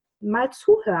mal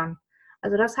zuhören.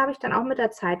 Also das habe ich dann auch mit der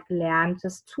Zeit gelernt,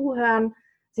 dass Zuhören,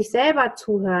 sich selber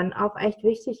zuhören, auch echt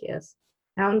wichtig ist.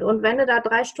 Ja, und wenn du da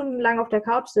 3 Stunden lang auf der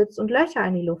Couch sitzt und Löcher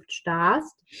in die Luft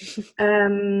starrst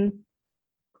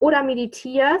oder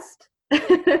meditierst,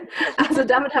 also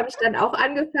damit habe ich dann auch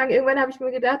angefangen. Irgendwann habe ich mir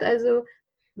gedacht, also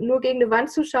nur gegen eine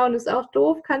Wand zu schauen ist auch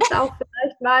doof. Kannst du auch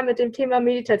vielleicht mal mit dem Thema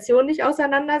Meditation dich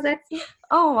auseinandersetzen?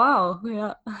 Oh, wow,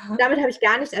 ja. Damit habe ich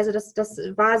gar nicht, also das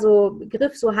war so,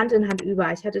 griff so Hand in Hand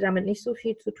über. Ich hatte damit nicht so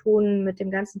viel zu tun mit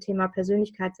dem ganzen Thema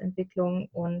Persönlichkeitsentwicklung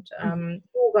und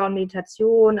Yoga und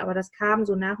Meditation, aber das kam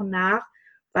so nach und nach,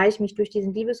 weil ich mich durch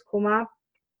diesen Liebeskummer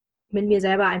mit mir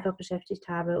selber einfach beschäftigt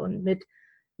habe und mit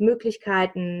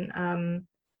Möglichkeiten,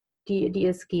 die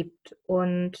es gibt.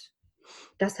 Und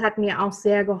das hat mir auch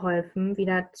sehr geholfen,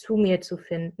 wieder zu mir zu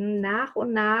finden, nach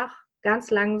und nach, ganz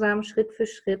langsam, Schritt für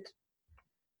Schritt.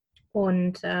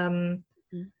 Und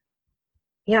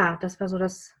ja, das war so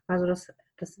das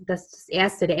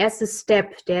erste, der erste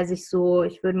Step, der sich so,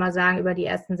 ich würde mal sagen, über die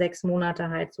ersten 6 Monate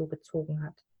halt so gezogen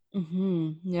hat.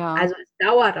 Ja. Also es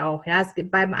dauert auch, ja.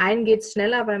 Beim einen geht es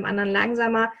schneller, beim anderen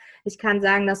langsamer. Ich kann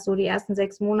sagen, dass so die ersten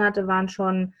 6 Monate waren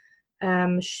schon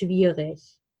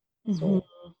schwierig. So.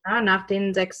 Ja, nach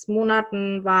den 6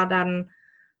 Monaten war dann,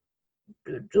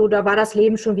 so, da war das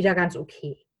Leben schon wieder ganz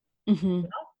okay. Ja,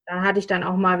 da hatte ich dann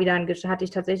auch mal wieder hatte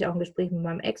ich tatsächlich auch ein Gespräch mit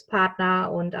meinem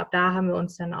Ex-Partner und ab da haben wir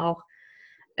uns dann auch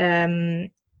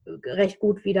recht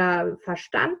gut wieder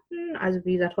verstanden. Also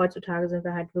wie gesagt, heutzutage sind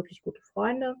wir halt wirklich gute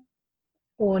Freunde.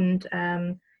 Und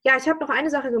ja, ich habe noch eine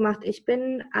Sache gemacht. Ich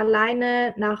bin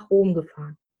alleine nach Rom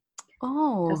gefahren.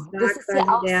 Oh, Das war das ist ja quasi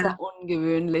auch sehr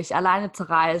ungewöhnlich, alleine zu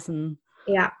reisen.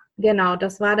 Ja, genau.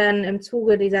 Das war dann im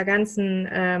Zuge dieser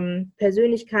ganzen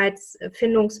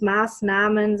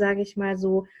Persönlichkeitsfindungsmaßnahmen, sage ich mal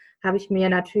so, habe ich mir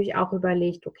natürlich auch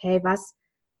überlegt, okay, was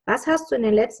hast du in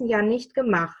den letzten Jahren nicht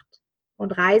gemacht?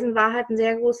 Und Reisen war halt ein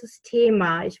sehr großes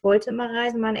Thema. Ich wollte immer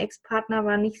reisen, mein Ex-Partner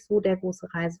war nicht so der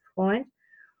große Reisefreund.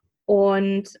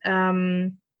 Und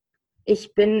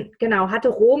ich hatte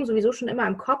Rom sowieso schon immer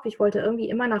im Kopf. Ich wollte irgendwie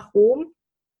immer nach Rom.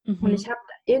 Und Mhm. ich habe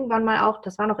irgendwann mal auch,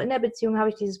 das war noch in der Beziehung, habe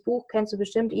ich dieses Buch, kennst du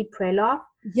bestimmt, Eat, Pray, Love,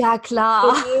 Ja,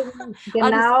 klar. gelesen. Ah, das ist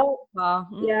Genau, super.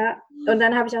 ja. Und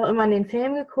dann habe ich auch immer in den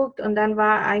Film geguckt und dann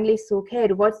war eigentlich so, okay,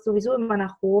 du wolltest sowieso immer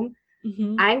nach Rom.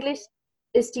 Mhm. Eigentlich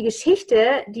ist die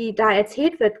Geschichte, die da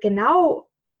erzählt wird, genau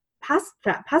passt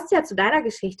ja zu deiner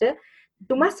Geschichte.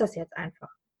 Du machst das jetzt einfach.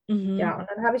 Mhm. Ja, und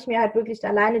dann habe ich mir halt wirklich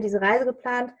alleine diese Reise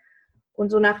geplant. Und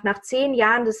so nach 10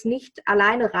 Jahren des nicht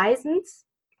alleine Reisens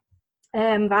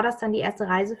war das dann die erste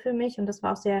Reise für mich. Und das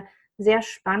war auch sehr, sehr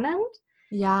spannend,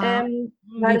 Ja.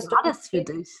 weil Wie es war doch mit das für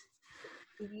 40,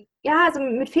 dich? ja, also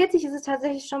mit 40 ist es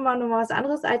tatsächlich schon mal noch was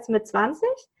anderes als mit 20.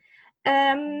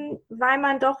 Weil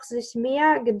man doch sich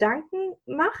mehr Gedanken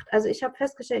macht. Also ich habe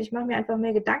festgestellt, ich mache mir einfach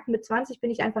mehr Gedanken. Mit 20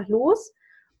 bin ich einfach los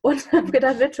und habe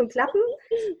gedacht, wird schon klappen.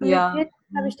 Und mit Ja. 40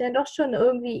 habe ich dann doch schon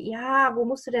irgendwie, ja, wo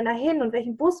musst du denn da hin und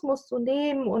welchen Bus musst du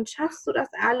nehmen und schaffst du das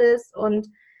alles? Und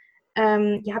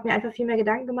ich habe mir einfach viel mehr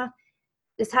Gedanken gemacht.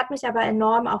 Es hat mich aber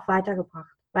enorm auch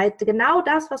weitergebracht. Weil genau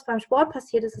das, was beim Sport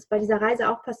passiert ist, ist bei dieser Reise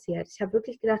auch passiert. Ich habe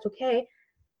wirklich gedacht, okay,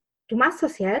 du machst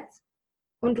das jetzt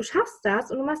und du schaffst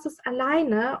das und du machst das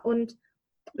alleine. Und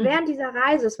Mhm. während dieser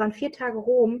Reise, es waren 4 Tage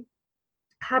Rom,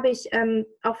 habe ich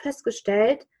auch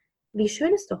festgestellt, wie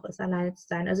schön es doch ist, alleine zu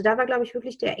sein. Also da war, glaube ich,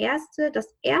 wirklich das erste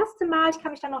Mal, ich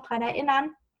kann mich dann noch daran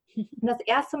erinnern, das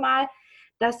erste Mal,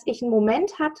 dass ich einen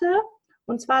Moment hatte.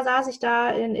 Und zwar saß ich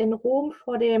da in Rom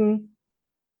vor dem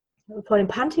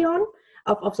Pantheon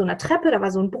auf so einer Treppe, da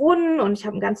war so ein Brunnen und ich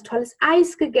habe ein ganz tolles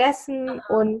Eis gegessen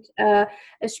und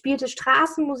es spielte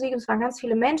Straßenmusik und es waren ganz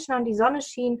viele Menschen und die Sonne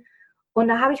schien. Und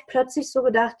da habe ich plötzlich so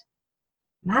gedacht,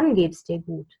 Mann, geht's dir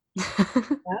gut.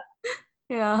 Ja?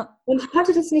 Ja. Und ich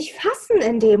konnte das nicht fassen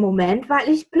in dem Moment, weil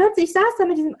ich saß da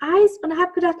mit diesem Eis und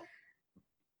habe gedacht,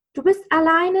 du bist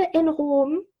alleine in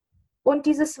Rom und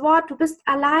dieses Wort, du bist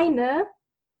alleine,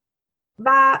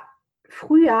 war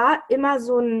früher immer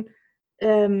so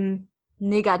war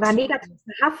Negativ. negativ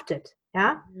behaftet,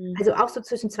 ja. Mhm. Also auch so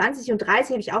zwischen 20 und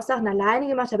 30 habe ich auch Sachen alleine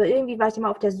gemacht, aber irgendwie war ich immer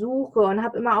auf der Suche und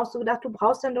habe immer auch so gedacht, du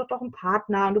brauchst dann doch einen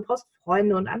Partner und du brauchst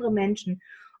Freunde und andere Menschen.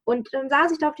 Und dann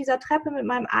saß ich da auf dieser Treppe mit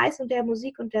meinem Eis und der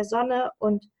Musik und der Sonne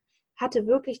und hatte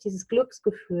wirklich dieses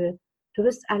Glücksgefühl. Du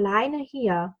bist alleine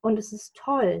hier und es ist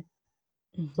toll.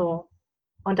 Mhm. So.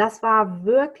 Und das war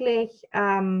wirklich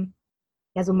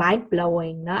ja so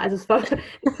mindblowing, ne? Also es war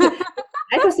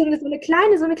einfach so eine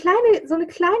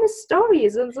kleine Story,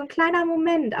 so ein kleiner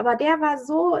Moment, aber der war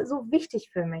so, so wichtig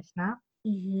für mich, ne?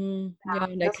 Mhm. Ja, Ja,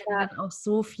 und der das kann dir war, dann auch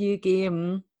so viel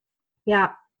geben.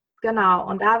 ja, genau.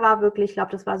 Und da war wirklich, ich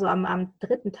glaube, das war so am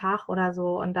dritten Tag oder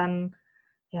so. Und dann,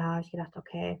 ja, habe ich gedacht,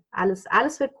 okay, alles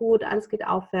wird gut, alles geht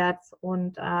aufwärts.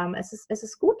 Und es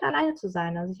ist gut, alleine zu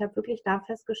sein. Also ich habe wirklich da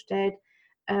festgestellt,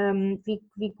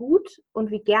 wie gut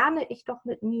und wie gerne ich doch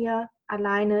mit mir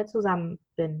alleine zusammen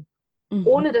bin. Mhm.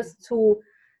 Ohne das zu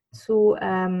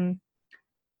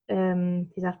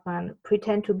wie sagt man,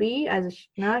 pretend to be. Also ich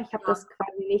habe das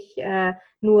quasi nicht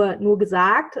nur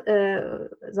gesagt,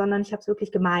 sondern ich habe es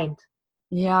wirklich gemeint.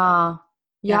 Ja,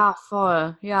 Ja. ja,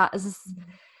 voll. Ja, es ist,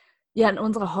 ja, in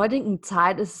unserer heutigen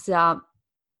Zeit ist es ja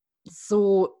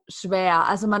so schwer.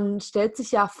 Also man stellt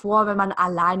sich ja vor, wenn man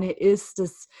alleine ist,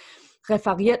 das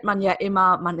referiert man ja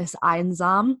immer, man ist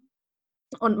einsam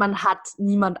und man hat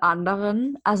niemand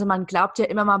anderen. Also man glaubt ja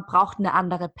immer, man braucht eine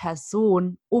andere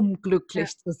Person, um Ja,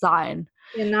 glücklich zu sein.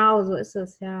 genau, so ist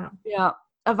es, ja. Ja,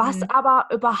 was Mhm. aber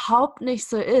überhaupt nicht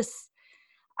so ist.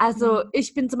 Also Mhm.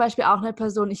 ich bin zum Beispiel auch eine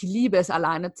Person, ich liebe es,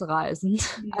 alleine zu reisen.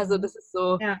 Also Mhm. das ist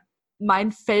so Ja,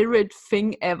 mein favorite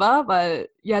thing ever, weil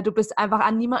ja, du bist einfach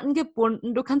an niemanden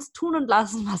gebunden. Du kannst tun und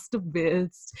lassen, was du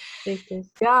willst. richtig.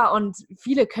 Ja, und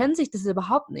viele können sich das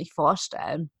überhaupt nicht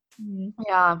vorstellen. Mhm.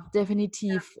 Ja,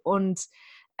 definitiv. Und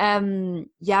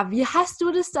ja, wie hast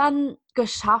du das dann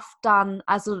geschafft dann?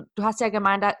 Also du hast ja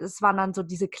gemeint, es waren dann so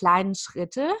diese kleinen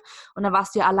Schritte und dann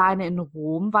warst du ja alleine in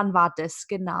Rom. Wann war das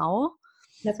genau?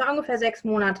 Das war ungefähr 6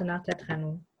 Monate nach der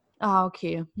Trennung. Ah,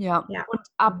 okay, ja. Ja, Und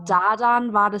ab genau. da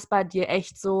dann war das bei dir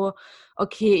echt so,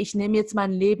 okay, ich nehme jetzt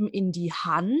mein Leben in die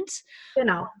Hand.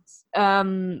 Genau.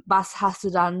 Was hast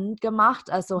du dann gemacht?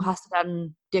 Also hast du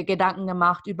dann dir Gedanken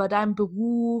gemacht über deinen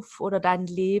Beruf oder dein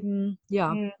Leben? Ja.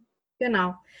 Mhm.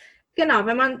 Genau. Genau,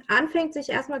 wenn man anfängt, sich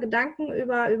erstmal Gedanken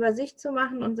über sich zu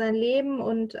machen und sein Leben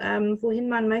und wohin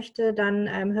man möchte, dann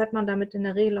hört man damit in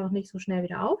der Regel auch nicht so schnell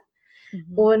wieder auf.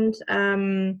 Mhm. Und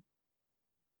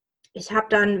ich habe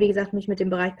dann, wie gesagt, mich mit dem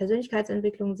Bereich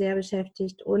Persönlichkeitsentwicklung sehr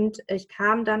beschäftigt und ich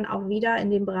kam dann auch wieder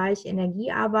in den Bereich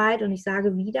Energiearbeit und ich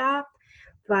sage wieder,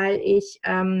 weil ich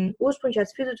ursprünglich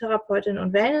als Physiotherapeutin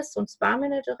und Wellness- und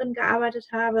Spa-Managerin gearbeitet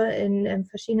habe in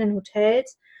verschiedenen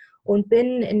Hotels und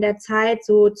bin in der Zeit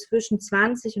so zwischen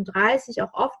 20 und 30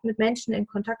 auch oft mit Menschen in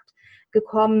Kontakt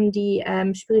gekommen, die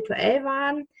spirituell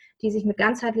waren, die sich mit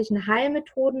ganzheitlichen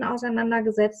Heilmethoden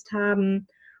auseinandergesetzt haben.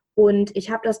 Und ich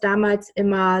habe das damals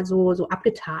immer so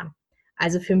abgetan.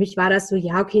 Also für mich war das so,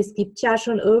 ja, okay, es gibt ja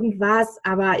schon irgendwas,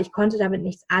 aber ich konnte damit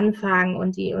nichts anfangen.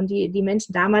 Und die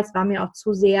Menschen damals waren mir auch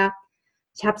zu sehr,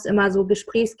 ich habe es immer so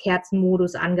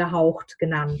Gesprächskerzenmodus angehaucht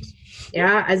genannt.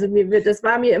 Ja, also das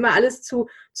war mir immer alles zu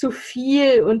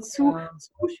viel und zu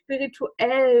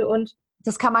spirituell und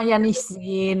das kann man ja nicht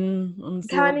sehen und so.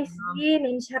 kann man nicht sehen.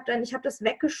 Und ich habe das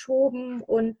weggeschoben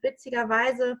und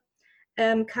witzigerweise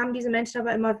kamen diese Menschen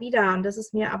aber immer wieder. Und das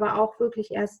ist mir aber auch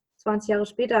wirklich erst 20 Jahre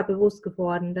später bewusst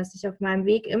geworden, dass ich auf meinem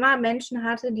Weg immer Menschen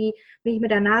hatte, die mich mit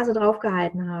der Nase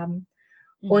draufgehalten haben.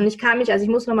 Und ich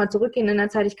muss nochmal zurückgehen in der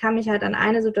Zeit, ich kann mich halt an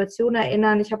eine Situation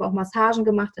erinnern, ich habe auch Massagen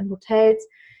gemacht in Hotels,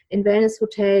 in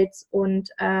Wellnesshotels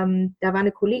und da war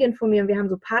eine Kollegin von mir und wir haben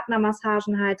so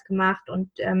Partnermassagen halt gemacht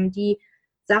und die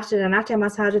sagte dann nach der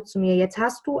Massage zu mir, jetzt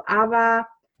hast du aber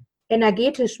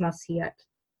energetisch massiert.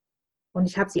 Und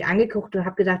ich habe sie angeguckt und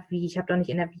habe gedacht, wie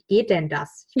geht denn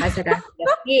das? Ich weiß ja gar nicht, wie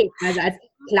das geht. Also als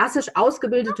klassisch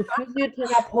ausgebildete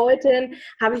Physiotherapeutin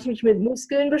habe ich mich mit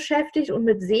Muskeln beschäftigt und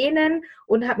mit Sehnen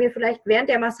und habe mir vielleicht während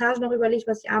der Massage noch überlegt,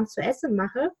 was ich abends zu essen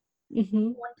mache.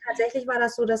 Und tatsächlich war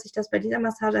das so, dass ich das bei dieser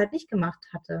Massage halt nicht gemacht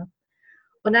hatte.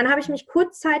 Und dann habe ich mich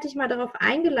kurzzeitig mal darauf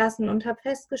eingelassen und habe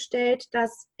festgestellt,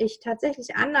 dass ich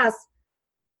tatsächlich anders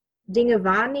Dinge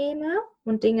wahrnehme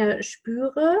und Dinge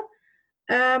spüre,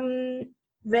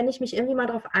 wenn ich mich irgendwie mal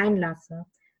darauf einlasse.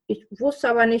 Ich wusste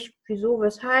aber nicht, wieso,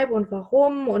 weshalb und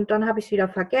warum und dann habe ich es wieder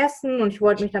vergessen und ich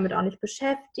wollte mich damit auch nicht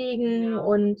beschäftigen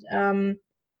und ja,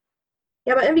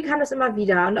 aber irgendwie kam das immer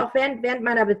wieder und auch während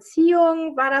meiner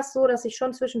Beziehung war das so, dass ich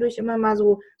schon zwischendurch immer mal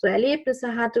so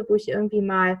Erlebnisse hatte, wo ich irgendwie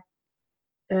mal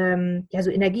so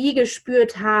Energie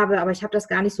gespürt habe, aber ich habe das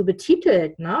gar nicht so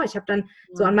betitelt, ne? Ich habe dann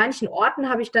so an manchen Orten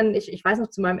habe ich dann, ich weiß noch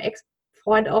zu meinem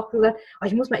Ex-Freund auch gesagt, oh,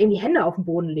 ich muss mal eben die Hände auf den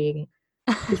Boden legen.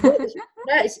 Ich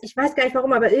weiß gar nicht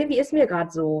warum, aber irgendwie ist mir gerade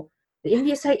so.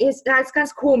 Irgendwie ist da jetzt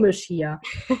ganz komisch hier.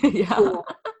 Ja. So.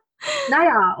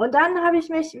 Naja, und dann habe ich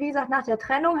mich, wie gesagt, nach der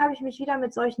Trennung habe ich mich wieder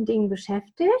mit solchen Dingen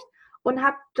beschäftigt und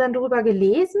habe dann darüber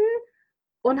gelesen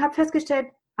und habe festgestellt,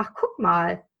 ach guck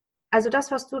mal, also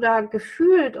das, was du da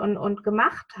gefühlt und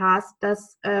gemacht hast,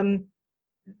 das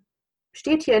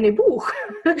steht hier in dem Buch.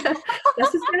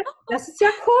 Das ist ja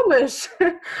komisch.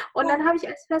 Und dann habe ich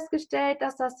erst festgestellt,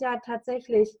 dass das ja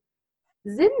tatsächlich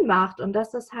Sinn macht und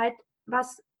dass das halt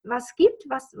was gibt,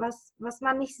 was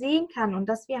man nicht sehen kann und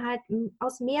dass wir halt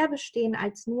aus mehr bestehen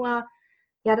als nur,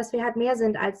 ja, dass wir halt mehr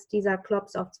sind als dieser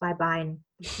Klops auf zwei Beinen.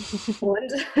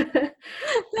 Und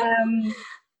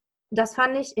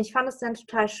ich fand es dann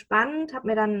total spannend, habe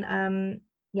mir dann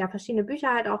verschiedene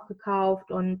Bücher halt auch gekauft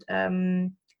und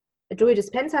Joey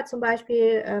Dispenza zum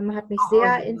Beispiel hat mich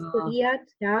sehr inspiriert,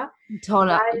 ja.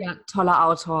 Toller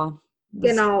Autor.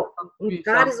 Genau, und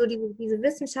gerade so diese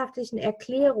wissenschaftlichen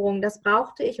Erklärungen, das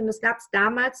brauchte ich und das gab es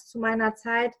damals zu meiner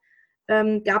Zeit,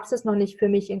 gab es das noch nicht für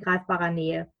mich in greifbarer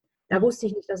Nähe. Da wusste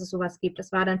ich nicht, dass es sowas gibt.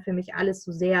 Das war dann für mich alles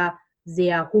so sehr,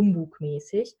 sehr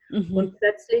Humbug-mäßig. Und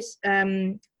plötzlich,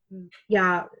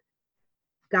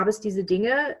 gab es diese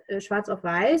Dinge schwarz auf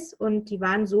weiß und die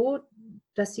waren so,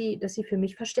 dass sie für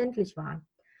mich verständlich waren.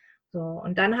 So,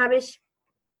 und dann habe ich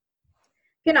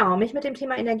mich mit dem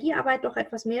Thema Energiearbeit doch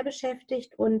etwas mehr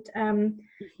beschäftigt und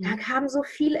da kam so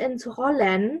viel ins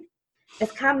Rollen.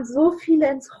 Es kam so viel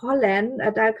ins Rollen,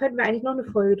 da könnten wir eigentlich noch eine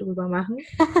Folge drüber machen.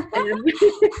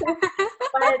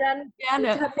 Weil dann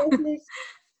tatsächlich,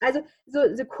 also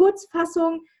so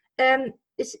Kurzfassung,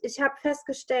 ich habe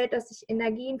festgestellt, dass ich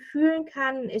Energien fühlen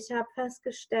kann. Ich habe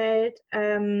festgestellt,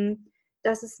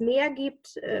 dass es mehr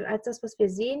gibt als das, was wir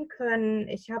sehen können.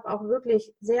 Ich habe auch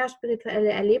wirklich sehr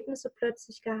spirituelle Erlebnisse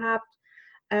plötzlich gehabt.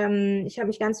 Ich habe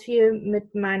mich ganz viel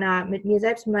mit mir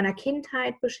selbst, mit meiner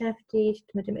Kindheit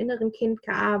beschäftigt, mit dem inneren Kind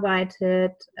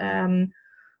gearbeitet.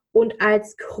 Und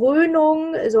als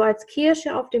Krönung, so als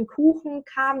Kirsche auf dem Kuchen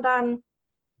kam dann,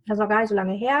 das war gar nicht so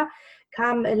lange her,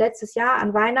 kam letztes Jahr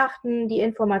an Weihnachten die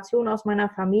Information aus meiner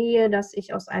Familie, dass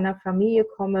ich aus einer Familie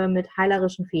komme mit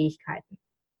heilerischen Fähigkeiten.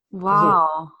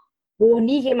 Wow. So, wo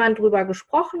nie jemand drüber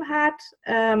gesprochen hat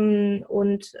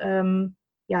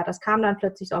das kam dann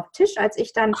plötzlich so auf den Tisch, als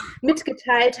ich dann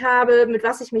mitgeteilt habe, mit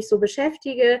was ich mich so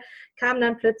beschäftige, kam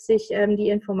dann plötzlich die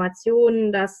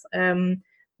Information, dass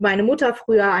meine Mutter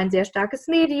früher ein sehr starkes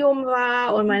Medium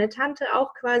war und meine Tante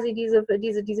auch quasi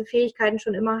diese Fähigkeiten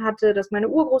schon immer hatte, dass meine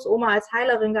Urgroßoma als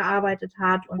Heilerin gearbeitet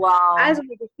hat und also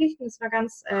die Geschichten, das war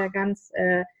ganz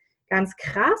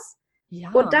krass. Und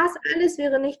Ja. das alles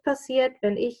wäre nicht passiert,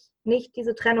 wenn ich nicht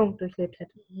diese Trennung durchlebt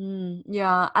hätte.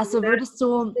 Ja, Also also da würdest ist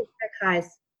du, der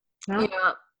Kreis. Ne?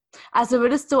 ja, also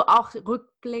würdest du auch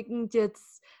rückblickend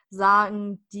jetzt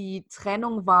sagen, die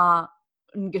Trennung war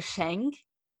ein Geschenk,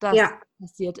 das Ja,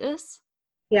 passiert ist?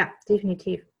 ja,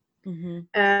 definitiv. Mhm.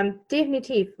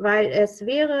 Definitiv, weil es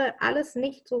wäre alles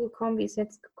nicht so gekommen, wie es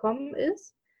jetzt gekommen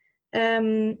ist,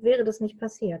 wäre das nicht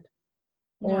passiert.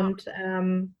 Ja. Und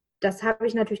das habe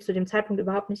ich natürlich zu dem Zeitpunkt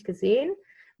überhaupt nicht gesehen.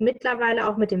 Mittlerweile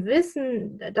auch mit dem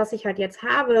Wissen, das ich halt jetzt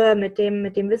habe, mit dem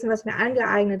Wissen, was ich mir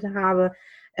angeeignet habe,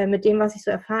 mit dem, was ich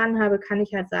so erfahren habe, kann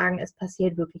ich halt sagen, es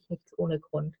passiert wirklich nichts ohne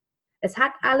Grund. Es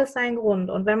hat alles seinen Grund.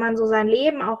 Und wenn man so sein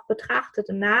Leben auch betrachtet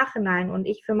im Nachhinein, und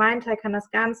ich für meinen Teil kann das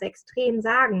ganz extrem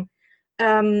sagen,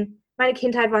 meine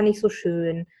Kindheit war nicht so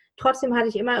schön. Trotzdem hatte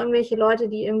ich immer irgendwelche Leute,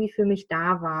 die irgendwie für mich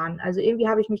da waren. Also irgendwie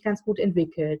habe ich mich ganz gut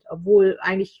entwickelt, obwohl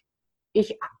eigentlich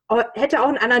ich hätte auch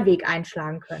einen anderen Weg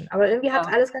einschlagen können. Aber irgendwie hat es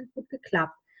Ja. alles ganz gut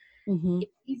geklappt. Mhm.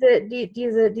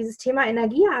 Dieses Thema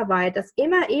Energiearbeit, dass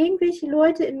immer irgendwelche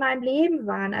Leute in meinem Leben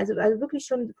waren, also wirklich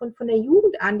schon von der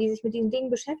Jugend an, die sich mit diesen Dingen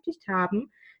beschäftigt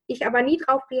haben, ich aber nie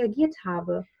darauf reagiert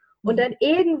habe. Und Mhm. dann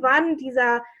irgendwann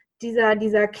dieser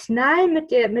Knall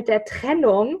mit der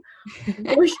Trennung,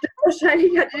 wo ich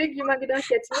wahrscheinlich hat irgendjemand gedacht,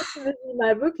 jetzt müssen wir sie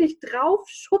mal wirklich drauf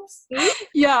schubsen,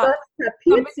 Ja, sonst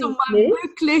kapiert damit du sie es mal nicht.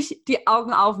 wirklich die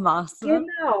Augen aufmachst. Ne?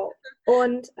 Genau.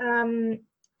 Und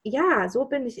ja, so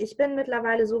bin ich. Ich bin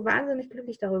mittlerweile so wahnsinnig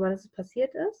glücklich darüber, dass es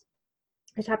passiert ist.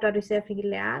 Ich habe dadurch sehr viel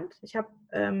gelernt. Ich habe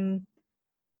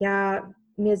ja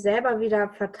mir selber wieder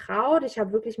vertraut. Ich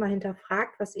habe wirklich mal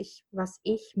hinterfragt, was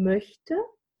ich möchte,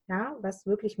 ja, was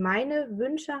wirklich meine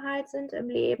Wünsche halt sind im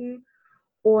Leben.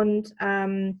 Und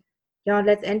ja,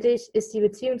 letztendlich ist die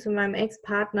Beziehung zu meinem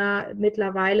Ex-Partner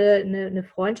mittlerweile eine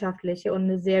freundschaftliche und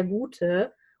eine sehr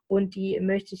gute. Und die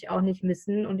möchte ich auch nicht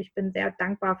missen. Und ich bin sehr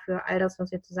dankbar für all das,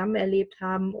 was wir zusammen erlebt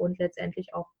haben und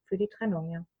letztendlich auch für die Trennung,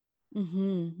 ja.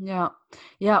 Mhm. Ja,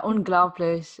 ja,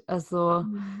 unglaublich. Also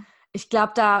Mhm. ich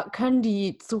glaube, da können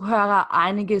die Zuhörer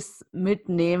einiges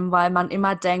mitnehmen, weil man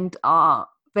immer denkt,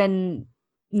 wenn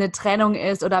eine Trennung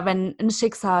ist oder wenn ein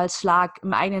Schicksalsschlag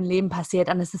im eigenen Leben passiert,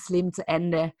 dann ist das Leben zu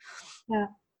Ende. Ja,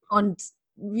 Und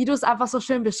wie du es einfach so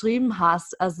schön beschrieben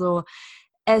hast, also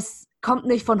es kommt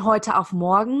nicht von heute auf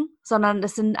morgen, sondern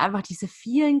es sind einfach diese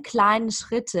vielen kleinen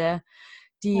Schritte, ja,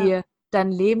 die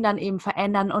dein Leben dann eben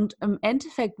verändern. Und im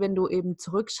Endeffekt, wenn du eben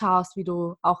zurückschaust, wie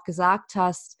du auch gesagt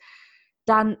hast,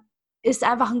 dann ist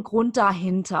einfach ein Grund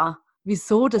dahinter,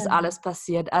 wieso das genau. alles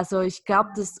passiert. Also ich glaube,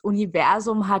 das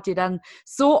Universum hat dir dann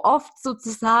so oft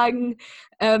sozusagen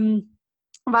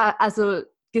also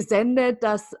gesendet,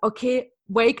 dass, okay,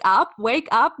 wake up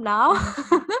now.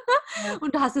 Mhm. Ja,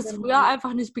 Und du hast es früher genau.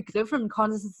 einfach nicht begriffen und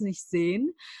konntest es nicht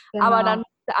sehen. Aber dann Genau.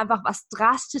 musste einfach was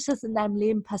Drastisches in deinem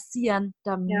Leben passieren,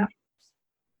 damit Ja,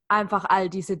 einfach all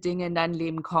diese Dinge in dein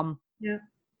Leben kommen. ja.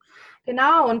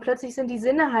 Genau, und plötzlich sind die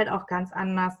Sinne halt auch ganz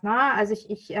anders. Ne? Also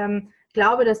ich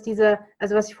glaube, dass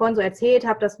also was ich vorhin so erzählt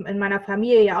habe, dass in meiner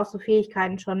Familie ja auch so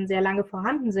Fähigkeiten schon sehr lange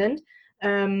vorhanden sind,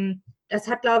 das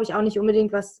hat, glaube ich, auch nicht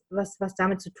unbedingt was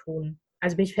damit zu tun.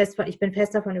 Also ich bin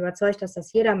fest davon überzeugt, dass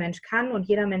das jeder Mensch kann und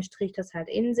jeder Mensch trägt das halt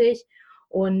in sich.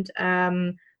 Und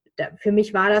für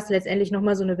mich war das letztendlich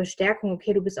nochmal so eine Bestärkung,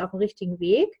 okay, du bist auf dem richtigen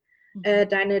Weg. Mhm.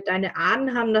 Deine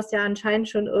Ahnen haben das ja anscheinend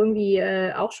schon irgendwie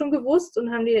auch schon gewusst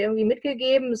und haben dir irgendwie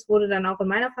mitgegeben. Es wurde dann auch in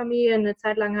meiner Familie eine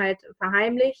Zeit lang halt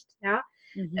verheimlicht, ja.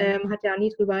 Mhm. Hat ja auch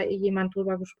nie jemand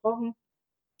drüber gesprochen.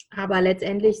 Aber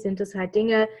letztendlich sind es halt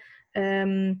Dinge,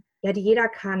 ja, die jeder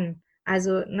kann.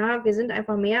 Also, wir sind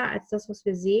einfach mehr als das, was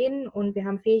wir sehen, und wir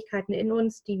haben Fähigkeiten in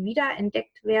uns, die wieder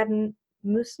entdeckt werden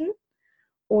müssen.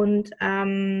 Und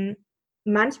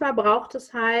manchmal braucht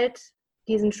es halt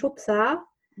diesen Schubser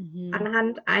Mhm.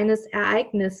 anhand eines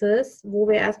Ereignisses, wo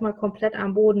wir erstmal komplett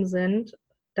am Boden sind,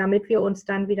 damit wir uns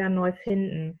dann wieder neu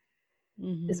finden.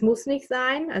 Es Mhm. muss nicht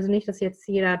sein, also nicht, dass jetzt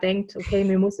jeder denkt, okay,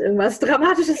 mir muss irgendwas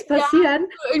Dramatisches Ja, passieren.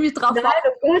 irgendwie drauf Nein, warten.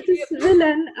 um Gottes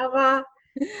Willen, aber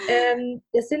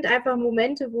es sind einfach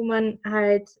Momente, wo man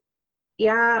halt,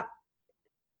 ja,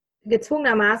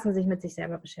 gezwungenermaßen sich mit sich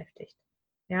selber beschäftigt.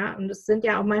 Ja, und es sind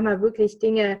ja auch manchmal wirklich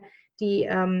Dinge, die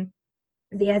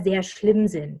sehr, sehr schlimm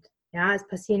sind. Ja, es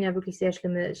passieren ja wirklich sehr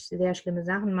schlimme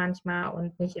Sachen manchmal,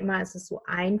 und nicht immer ist es so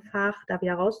einfach, da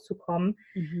wieder rauszukommen.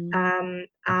 Mhm.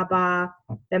 Aber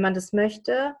wenn man das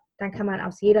möchte, dann kann man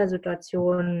aus jeder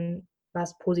Situation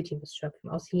was Positives schöpfen.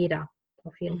 Aus jeder,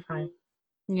 auf jeden Fall.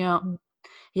 Mhm. Ja,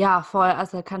 ja, voll.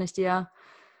 Also kann ich dir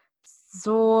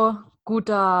so gut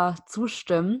da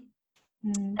zustimmen.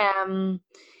 Mhm. Ähm,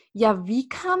 Ja, wie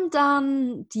kam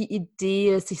dann die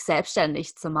Idee, sich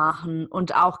selbstständig zu machen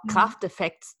und auch Mhm.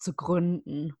 Krafteffekt zu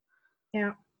gründen?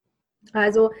 Ja,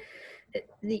 also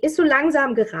sie ist so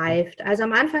langsam gereift. Also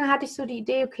am Anfang hatte ich so die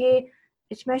Idee, okay,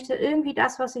 ich möchte irgendwie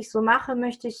das, was ich so mache,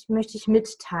 möchte ich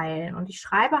mitteilen. Und ich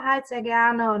schreibe halt sehr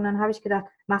gerne. Und dann habe ich gedacht,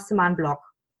 machst du mal einen Blog.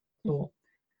 Mhm. So.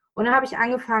 Und dann habe ich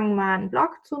angefangen, mal einen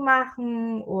Blog zu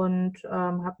machen und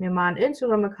habe mir mal einen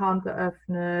Instagram-Account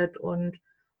geöffnet und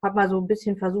habe mal so ein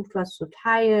bisschen versucht, was zu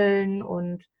teilen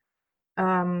und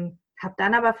habe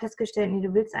dann aber festgestellt, nee,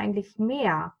 du willst eigentlich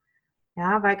mehr.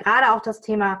 Ja, weil gerade auch das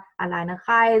Thema alleine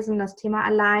reisen, das Thema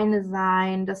alleine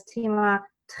sein, das Thema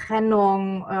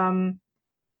Trennung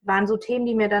waren so Themen,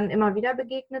 die mir dann immer wieder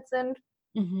begegnet sind.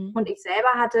 Mhm. Und ich selber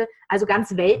hatte, also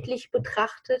ganz weltlich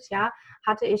betrachtet, ja,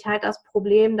 hatte ich halt das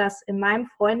Problem, dass in meinem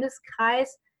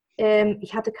Freundeskreis,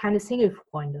 ich hatte keine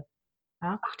Single-Freunde.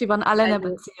 Ja. Ach, die waren alle in der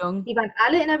Also Beziehung. die waren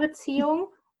alle in einer Beziehung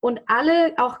und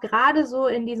alle auch gerade so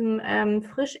in diesem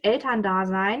frisch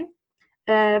Elterndasein.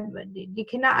 Die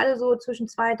Kinder alle so zwischen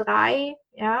 2, 3,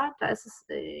 ja, da ist es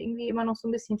irgendwie immer noch so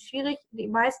ein bisschen schwierig. Die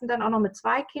meisten dann auch noch mit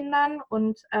 2 Kindern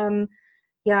und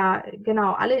ja,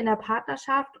 genau, alle in der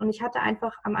Partnerschaft. Und ich hatte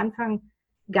einfach am Anfang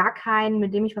gar keinen,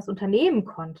 mit dem ich was unternehmen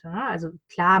konnte. Ne? Also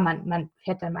klar, man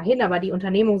fährt dann mal hin, aber die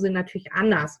Unternehmungen sind natürlich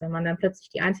anders, wenn man dann plötzlich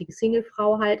die einzige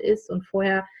Singlefrau halt ist und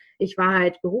vorher, ich war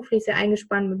halt beruflich sehr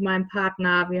eingespannt mit meinem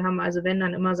Partner. Wir haben also, wenn,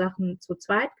 dann immer Sachen zu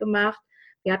zweit gemacht.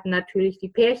 Wir hatten natürlich die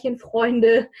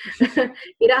Pärchenfreunde.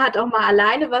 Jeder hat auch mal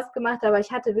alleine was gemacht, aber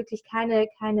ich hatte wirklich keine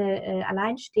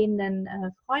alleinstehenden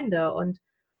Freunde. Und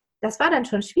das war dann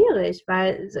schon schwierig,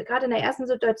 weil gerade in der ersten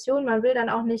Situation, man will dann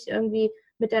auch nicht irgendwie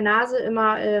mit der Nase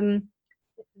immer,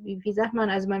 wie sagt man,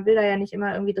 also man will da ja nicht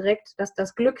immer irgendwie direkt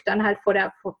das Glück dann halt vor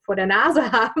der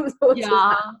Nase haben,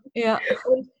 sozusagen. Ja, ja.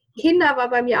 Und Kinder war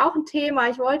bei mir auch ein Thema.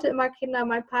 Ich wollte immer Kinder,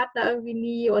 mein Partner irgendwie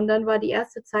nie. Und dann war die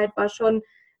erste Zeit war schon,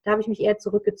 da habe ich mich eher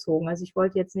zurückgezogen. Also ich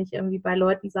wollte jetzt nicht irgendwie bei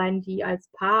Leuten sein, die als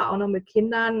Paar auch noch mit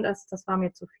Kindern, das war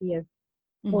mir zu viel.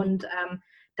 Mhm. Und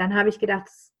dann habe ich gedacht,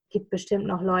 es gibt bestimmt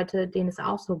noch Leute, denen es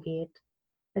auch so geht.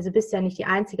 Also du bist ja nicht die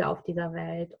Einzige auf dieser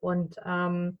Welt. Und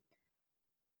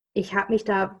ich habe mich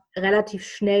da relativ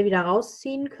schnell wieder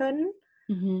rausziehen können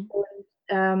Mhm. und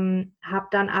habe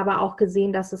dann aber auch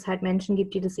gesehen, dass es halt Menschen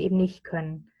gibt, die das eben nicht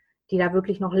können, die da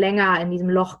wirklich noch länger in diesem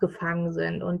Loch gefangen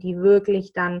sind und die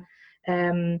wirklich dann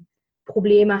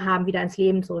Probleme haben, wieder ins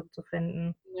Leben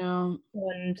zurückzufinden. Ja.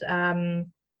 Und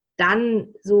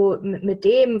dann so mit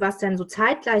dem, was dann so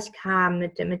zeitgleich kam,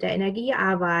 mit der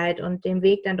Energiearbeit und dem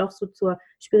Weg dann doch so zur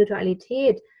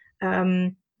Spiritualität,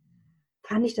 fand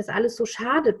ich das alles so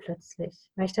schade plötzlich,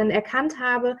 weil ich dann erkannt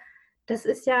habe, das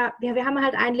ist ja, wir haben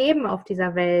halt ein Leben auf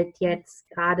dieser Welt jetzt,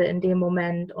 gerade in dem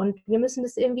Moment und wir müssen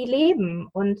das irgendwie leben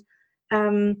und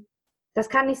das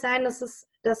kann nicht sein, dass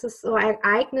es so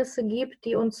Ereignisse gibt,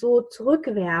 die uns so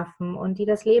zurückwerfen und die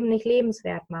das Leben nicht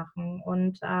lebenswert machen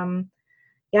und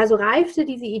ja, so reifte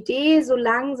diese Idee so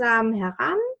langsam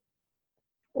heran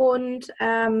und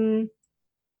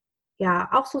ja,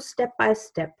 auch so Step by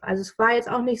Step. Also es war jetzt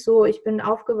auch nicht so, ich bin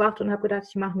aufgewacht und habe gedacht,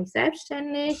 ich mache mich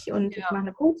selbstständig und ich Ja. mache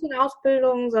eine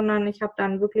Coaching-Ausbildung, sondern ich habe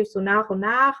dann wirklich so nach und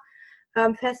nach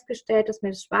festgestellt, dass mir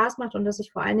das Spaß macht und dass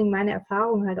ich vor allen Dingen meine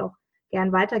Erfahrungen halt auch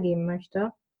gern weitergeben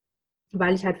möchte,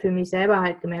 weil ich halt für mich selber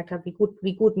halt gemerkt habe,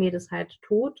 wie gut mir das halt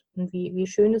tut und wie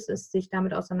schön es ist, sich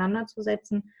damit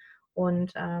auseinanderzusetzen.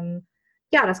 Und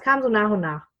ja, das kam so nach und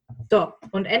nach. So,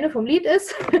 und Ende vom Lied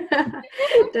ist,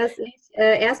 dass ich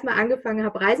erstmal angefangen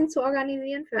habe, Reisen zu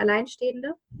organisieren für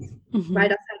Alleinstehende, weil Mhm.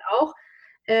 das halt auch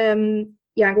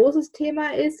ja ein großes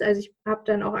Thema ist. Also ich habe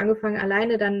dann auch angefangen,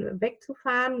 alleine dann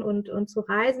wegzufahren und zu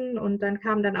reisen und dann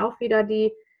kam dann auch wieder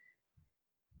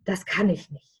das kann ich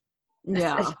nicht. Ich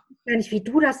Ja. weiß gar nicht, wie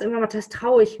du das immer machst, das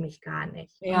traue ich mich gar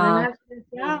nicht. Und dann Ja. habe ich gedacht,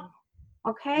 ja,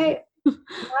 okay,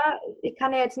 ja, ich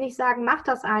kann ja jetzt nicht sagen, mach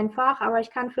das einfach, aber ich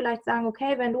kann vielleicht sagen,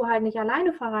 okay, wenn du halt nicht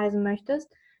alleine verreisen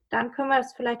möchtest, dann können wir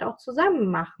das vielleicht auch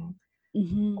zusammen machen.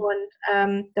 Mhm. Und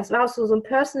das war auch so ein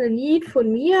Personal Need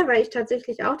von mir, weil ich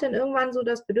tatsächlich auch dann irgendwann so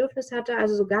das Bedürfnis hatte,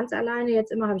 also so ganz alleine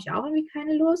jetzt immer habe ich auch irgendwie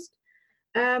keine Lust.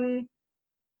 Ähm,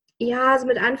 ja, so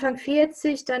mit Anfang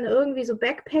 40 dann irgendwie so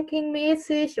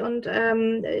Backpacking-mäßig und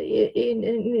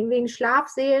wegen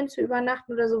Schlafsälen zu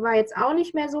übernachten oder so war jetzt auch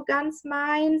nicht mehr so ganz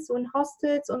meins und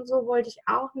Hostels und so wollte ich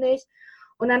auch nicht.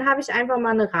 Und dann habe ich einfach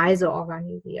mal eine Reise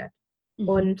organisiert. Mhm.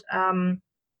 Und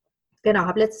genau,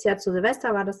 habe letztes Jahr zu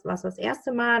Silvester war das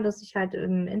erste Mal, dass ich halt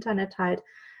im Internet halt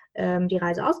die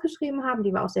Reise ausgeschrieben habe.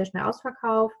 Die war auch sehr schnell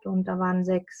ausverkauft und da waren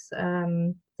 6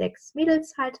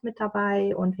 Mädels halt mit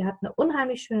dabei und wir hatten eine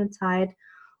unheimlich schöne Zeit.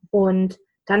 Und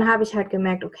dann habe ich halt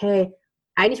gemerkt, okay,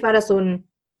 eigentlich war das so ein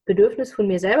Bedürfnis von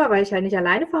mir selber, weil ich halt nicht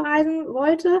alleine verreisen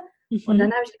wollte. Und dann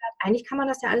Mhm. habe ich gedacht, eigentlich kann man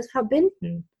das ja alles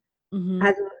verbinden. Mhm.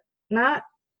 Also, na,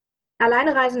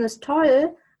 alleine reisen ist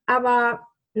toll, aber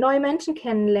neue Menschen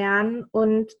kennenlernen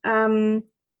und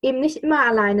eben nicht immer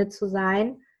alleine zu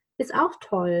sein, ist auch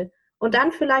toll. Und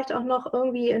dann vielleicht auch noch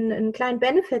irgendwie einen kleinen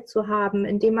Benefit zu haben,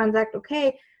 indem man sagt,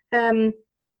 okay,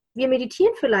 wir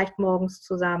meditieren vielleicht morgens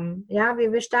zusammen. Ja,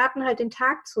 wir starten halt den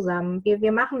Tag zusammen.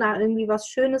 Wir machen da irgendwie was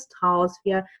Schönes draus.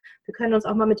 Wir können uns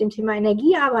auch mal mit dem Thema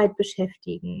Energiearbeit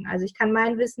beschäftigen. Also ich kann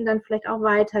mein Wissen dann vielleicht auch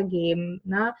weitergeben.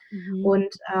 Ne? Mhm.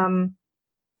 Und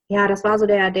ja, das war so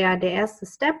der erste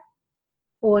Step.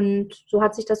 Und so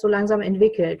hat sich das so langsam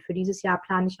entwickelt. Für dieses Jahr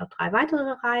plane ich noch 3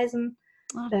 weitere Reisen.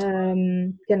 Ah,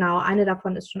 Genau, eine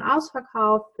davon ist schon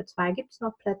ausverkauft, für 2 gibt es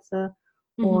noch Plätze.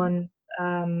 mhm. Und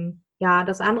ja,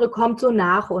 das andere kommt so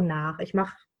nach und nach. Ich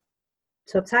mache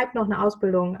zurzeit noch eine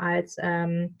Ausbildung als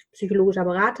psychologischer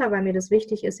Berater, weil mir das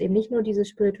wichtig ist, eben nicht nur diese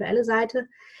spirituelle Seite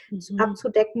Mhm.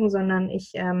 abzudecken, sondern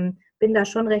ich bin da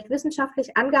schon recht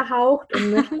wissenschaftlich angehaucht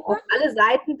und möchte auch alle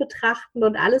Seiten betrachten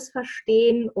und alles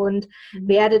verstehen und Mhm.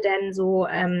 werde dann so,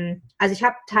 also ich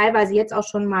habe teilweise jetzt auch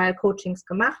schon mal Coachings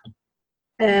gemacht.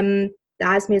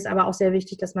 Da ist mir es aber auch sehr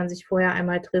wichtig, dass man sich vorher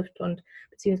einmal trifft und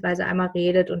beziehungsweise einmal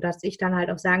redet und dass ich dann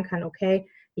halt auch sagen kann, okay,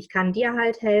 ich kann dir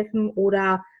halt helfen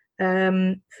oder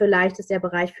vielleicht ist der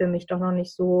Bereich für mich doch noch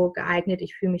nicht so geeignet,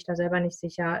 ich fühle mich da selber nicht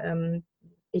sicher,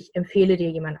 ich empfehle dir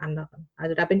jemand anderen.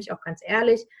 Also da bin ich auch ganz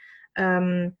ehrlich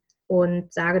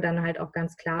und sage dann halt auch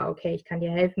ganz klar, okay, ich kann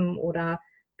dir helfen oder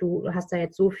du hast da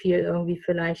jetzt so viel irgendwie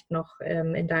vielleicht noch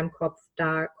in deinem Kopf,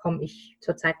 da komme ich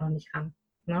zurzeit noch nicht ran.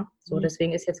 Ne? So, Mhm.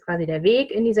 deswegen ist jetzt quasi der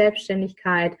Weg in die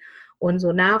Selbstständigkeit und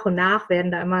so nach und nach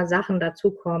werden da immer Sachen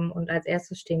dazukommen und als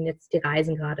erstes stehen jetzt die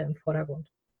Reisen gerade im Vordergrund.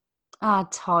 Ah,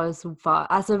 toll, super.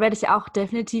 Also werde ich auch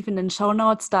definitiv in den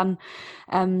Shownotes dann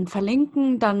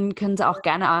verlinken. Dann können Sie auch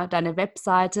gerne deine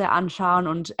Webseite anschauen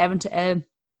und eventuell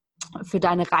für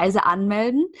deine Reise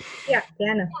anmelden. Ja,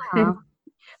 gerne. Ja.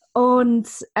 Und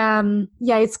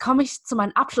ja, jetzt komme ich zu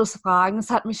meinen Abschlussfragen. Es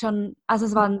hat mich schon, also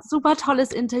es war ein super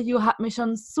tolles Interview, hat mich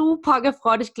schon super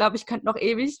gefreut. Ich glaube, ich könnte noch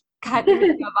Ewigkeiten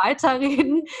mit dir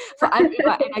weiterreden, vor allem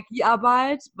über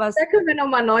Energiearbeit, Da was können wir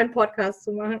nochmal einen neuen Podcast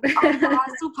zu machen. oh ja,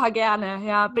 super gerne.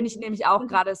 Ja, bin ich nämlich auch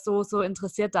gerade so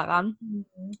interessiert daran.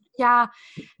 Ja,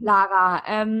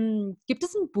 Lara, gibt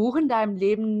es ein Buch in deinem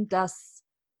Leben, das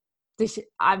dich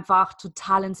einfach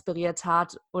total inspiriert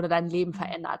hat oder dein Leben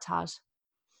verändert hat?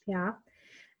 Ja.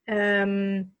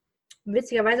 Ähm,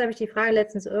 Witzigerweise habe ich die Frage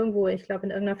letztens irgendwo, ich glaube,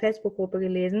 in irgendeiner Facebook-Gruppe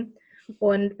gelesen.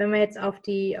 Und wenn wir jetzt auf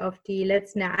die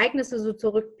letzten Ereignisse so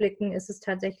zurückblicken, ist es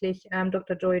tatsächlich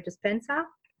Dr. Joey Dispenza.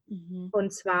 Mhm.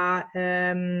 Und zwar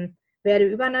werde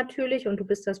übernatürlich und du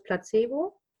bist das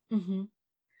Placebo. Mhm.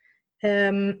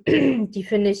 Die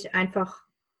finde ich einfach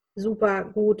super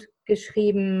gut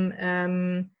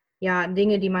geschrieben. Ja,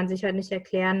 Dinge, die man sich halt nicht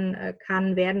erklären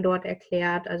kann, werden dort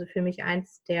erklärt. Also für mich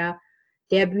eins der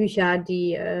Bücher,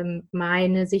 die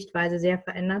meine Sichtweise sehr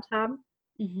verändert haben.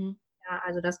 Mhm. Ja,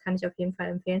 also das kann ich auf jeden Fall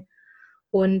empfehlen.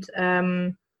 Und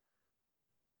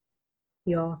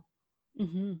ja,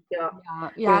 Mhm. ja,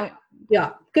 Ja, ja, ja,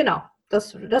 ja, genau.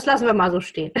 Das lassen wir mal so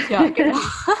stehen. ja, genau.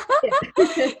 Ja.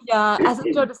 Ja, also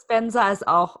Joe Dispenza ist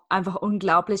auch einfach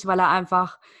unglaublich, weil er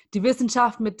einfach die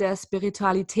Wissenschaft mit der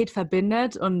Spiritualität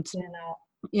verbindet und Genau.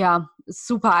 ja,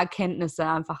 super Erkenntnisse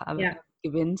einfach Ja.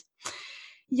 gewinnt.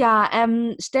 Ja,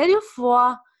 stell dir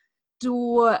vor,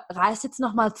 du reist jetzt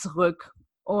nochmal zurück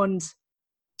und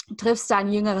triffst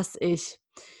dein jüngeres Ich.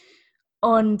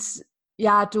 Und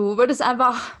ja, du würdest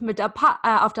einfach mit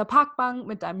auf der Parkbank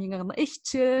mit deinem jüngeren Ich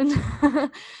chillen.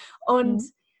 Und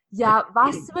Mhm. ja,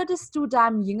 was würdest du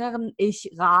deinem jüngeren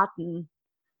Ich raten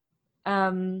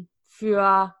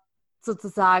für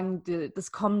sozusagen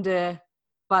das kommende,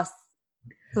 was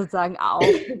sozusagen auf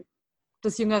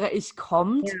das jüngere Ich Ja.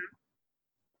 kommt?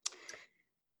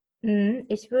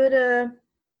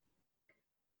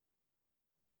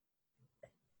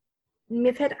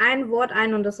 Mir fällt ein Wort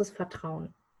ein und das ist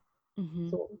Vertrauen. Mhm.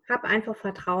 So, hab einfach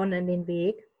Vertrauen in den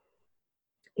Weg.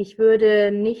 Ich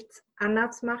würde nichts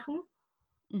anders machen,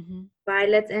 Mhm. weil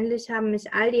letztendlich haben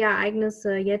mich all die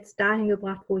Ereignisse jetzt dahin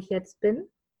gebracht, wo ich jetzt bin.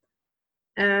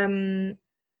 Ähm,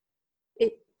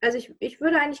 ich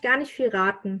würde eigentlich gar nicht viel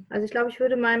raten. Also ich glaube, ich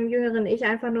würde meinem jüngeren Ich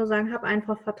einfach nur sagen, hab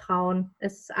einfach Vertrauen.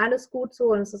 Es ist alles gut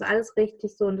so und es ist alles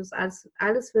richtig so und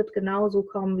alles wird genau so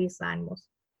kommen, wie es sein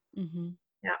muss. Mhm.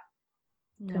 Ja,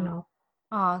 Ja. genau.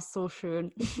 Ah, so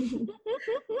schön.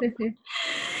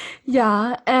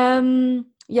 Ja,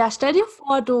 ja, stell dir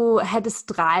vor, du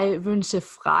hättest 3 Wünsche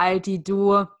frei, die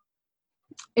du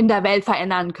in der Welt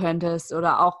verändern könntest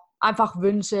oder auch einfach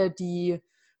Wünsche, die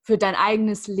für dein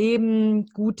eigenes Leben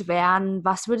gut wären,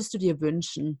 was würdest du dir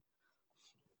wünschen?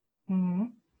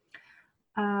 Mhm.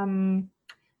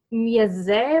 Mir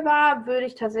selber würde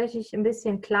ich tatsächlich ein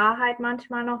bisschen Klarheit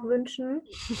manchmal noch wünschen,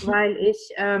 weil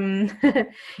ich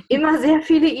immer sehr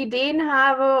viele Ideen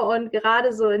habe und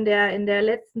gerade so in der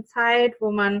letzten Zeit,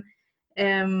 wo man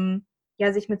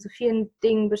ja, sich mit so vielen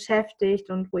Dingen beschäftigt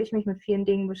und wo ich mich mit vielen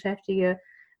Dingen beschäftige,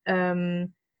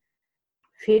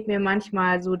 fehlt mir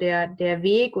manchmal so der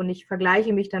Weg und ich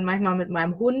vergleiche mich dann manchmal mit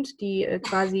meinem Hund, die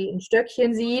quasi ein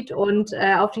Stöckchen sieht und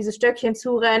auf dieses Stöckchen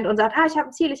zurennt und sagt, ich habe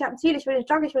ein Ziel, ich habe ein Ziel, ich will den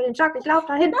Stock, ich laufe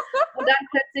dahin und dann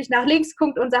plötzlich nach links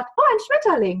guckt und sagt, oh, ein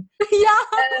Schmetterling. Ja.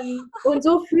 Und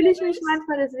so fühle ich mich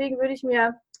manchmal, deswegen würde ich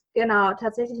mir genau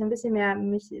tatsächlich ein bisschen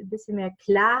mehr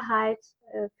Klarheit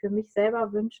für mich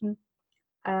selber wünschen.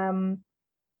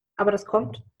 Aber das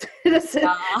kommt. Dann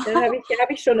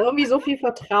habe ich schon irgendwie so viel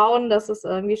Vertrauen, dass es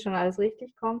irgendwie schon alles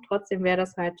richtig kommt. Trotzdem wäre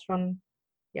das halt schon,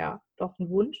 ja, doch ein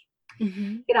Wunsch.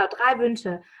 Mhm. Genau, 3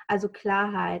 Wünsche. Also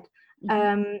Klarheit.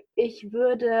 Ich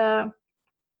würde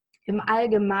im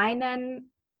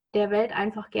Allgemeinen der Welt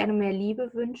einfach gerne mehr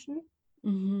Liebe wünschen.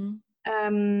 Mhm.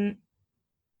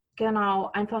 Genau,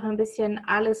 einfach ein bisschen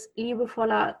alles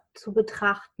liebevoller zu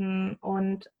betrachten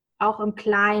und auch im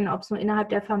Kleinen, ob es nur innerhalb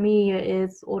der Familie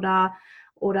ist oder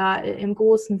im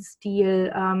großen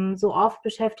Stil. So oft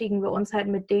beschäftigen wir uns halt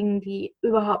mit Dingen, die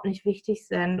überhaupt nicht wichtig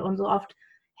sind und so oft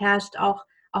herrscht auch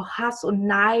Hass und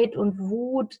Neid und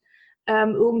Wut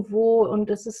irgendwo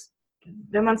und das ist,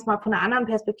 wenn man es mal von einer anderen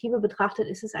Perspektive betrachtet,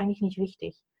 ist es eigentlich nicht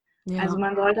wichtig. Ja. Also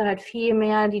man sollte halt viel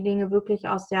mehr die Dinge wirklich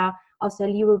aus der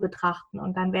Liebe betrachten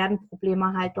und dann werden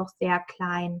Probleme halt doch sehr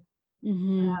klein.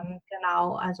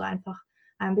 Genau, also einfach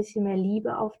ein bisschen mehr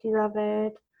Liebe auf dieser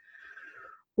Welt.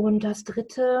 Und das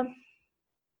Dritte,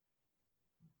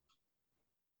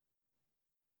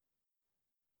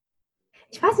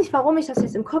 ich weiß nicht, warum ich das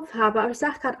jetzt im Kopf habe, aber ich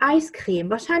sage gerade Eiscreme.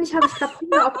 Wahrscheinlich habe ich gerade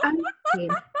Hunger auf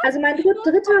Eiscreme. Also mein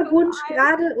dritter Wunsch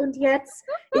gerade und jetzt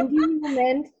in diesem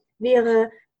Moment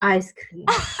wäre Eiscreme.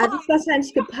 Also ist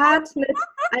wahrscheinlich gepaart mit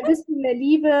ein bisschen mehr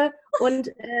Liebe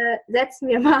und setzen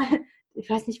wir mal, ich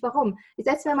weiß nicht warum, ich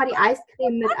setze mir mal die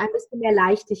Eiscreme mit ein bisschen mehr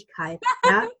Leichtigkeit.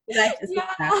 Ja, vielleicht ist es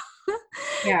das.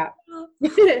 Ja.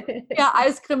 Ja,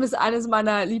 Eiscreme ist eines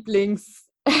meiner Lieblings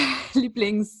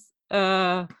Essen,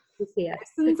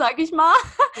 sag ich mal.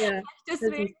 Ja,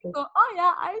 Deswegen so, oh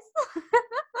ja, Eis.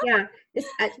 ja,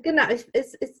 genau.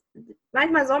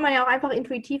 Manchmal soll man ja auch einfach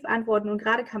intuitiv antworten und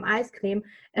gerade kam Eiscreme,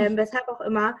 weshalb auch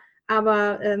immer.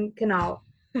 Aber genau,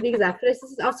 wie gesagt, vielleicht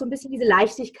ist es auch so ein bisschen diese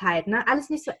Leichtigkeit, ne? Alles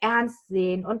nicht so ernst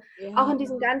sehen und auch in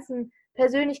diesem ganzen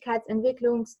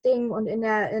Persönlichkeitsentwicklungsding und in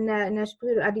der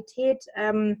Spiritualität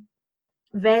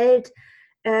Welt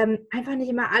einfach nicht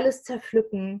immer alles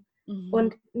zerpflücken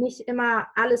und nicht immer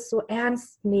alles so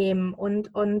ernst nehmen und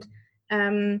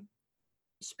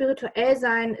spirituell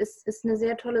sein ist eine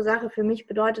sehr tolle Sache. Für mich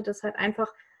bedeutet das halt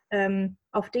einfach,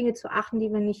 auf Dinge zu achten, die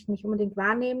wir nicht unbedingt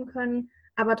wahrnehmen können.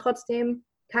 Aber trotzdem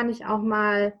kann ich auch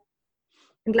mal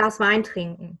ein Glas Wein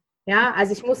trinken. Ja,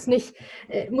 also ich muss mich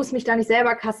da nicht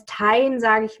selber kasteien,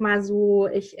 sage ich mal so.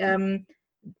 Ich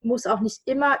muss auch nicht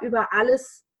immer über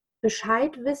alles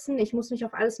Bescheid wissen. Ich muss nicht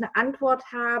auf alles eine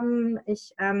Antwort haben.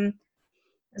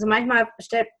 Also manchmal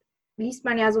liest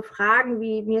man ja so Fragen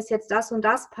wie, mir ist jetzt das und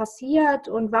das passiert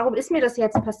und warum ist mir das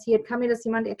jetzt passiert? Kann mir das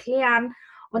jemand erklären?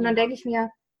 Und dann denke ich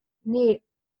mir, nee,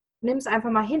 nimm es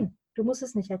einfach mal hin. Du musst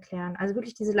es nicht erklären. Also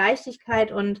wirklich diese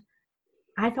Leichtigkeit und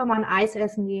einfach mal ein Eis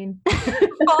essen gehen.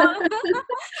 Und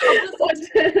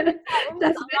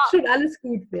das wird schon alles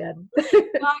gut werden.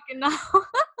 Ja, genau.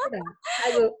 Genau.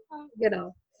 Also,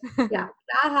 genau. Ja,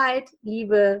 Klarheit,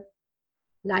 Liebe,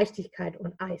 Leichtigkeit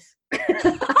und Eis.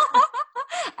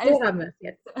 So haben wir es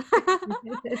jetzt.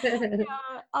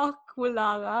 Ja, auch cool,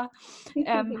 Lara.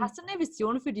 Hast du eine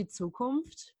Vision für die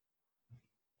Zukunft?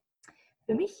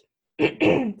 Für mich?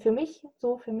 Für mich?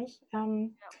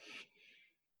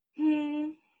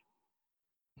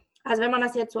 Also wenn man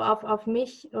das jetzt so auf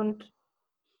mich und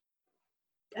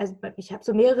also ich habe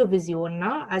so mehrere Visionen,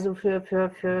 ne? Also für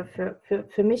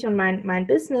mich und mein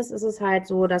Business ist es halt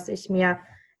so, dass ich mir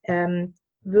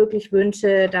wirklich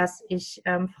wünsche, dass ich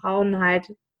Frauen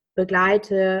halt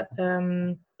begleite,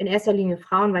 in erster Linie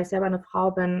Frauen, weil ich selber eine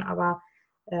Frau bin, aber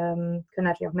können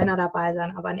natürlich auch Männer dabei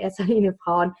sein, aber in erster Linie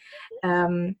Frauen.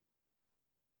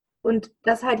 Und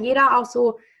dass halt jeder auch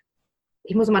so,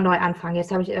 ich muss mal neu anfangen,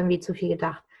 jetzt habe ich irgendwie zu viel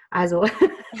gedacht. Also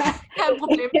Kein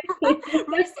Problem.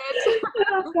 Reset.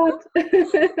 Oh Gott. Also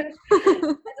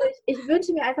ich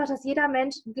wünsche mir einfach, dass jeder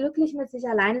Mensch glücklich mit sich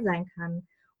alleine sein kann.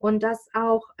 Und dass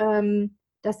auch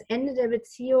das Ende der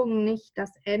Beziehung nicht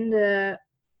das Ende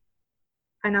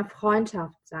einer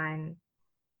Freundschaft sein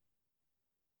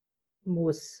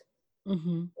muss.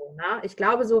 Mhm. So, ne? Ich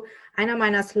glaube, so einer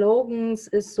meiner Slogans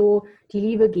ist so, die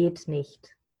Liebe geht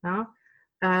nicht. Ne?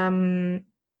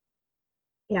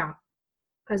 Ja,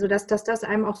 also dass das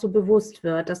einem auch so bewusst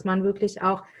wird, dass man wirklich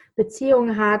auch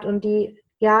Beziehungen hat und die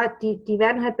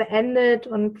werden halt beendet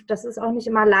und das ist auch nicht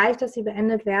immer leicht, dass sie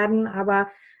beendet werden, aber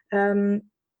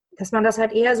dass man das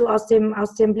halt eher so aus dem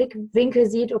Blickwinkel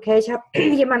sieht, okay, ich habe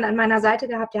jemanden an meiner Seite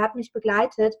gehabt, der hat mich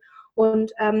begleitet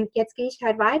und jetzt gehe ich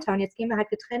halt weiter und jetzt gehen wir halt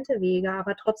getrennte Wege,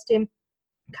 aber trotzdem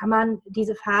kann man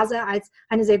diese Phase als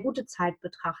eine sehr gute Zeit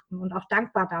betrachten und auch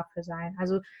dankbar dafür sein.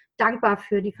 Also dankbar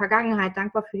für die Vergangenheit,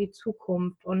 dankbar für die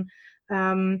Zukunft. Und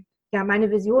meine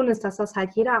Vision ist, dass das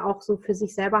halt jeder auch so für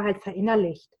sich selber halt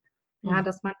verinnerlicht. Ja,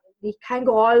 dass man nicht kein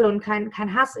Groll und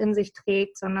kein Hass in sich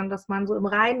trägt, sondern dass man so im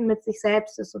Reinen mit sich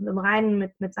selbst ist und im Reinen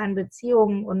mit seinen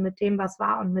Beziehungen und mit dem, was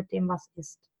war und mit dem, was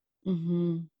ist.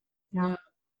 Mhm. Ja.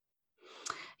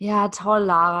 Ja, toll,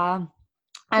 Lara.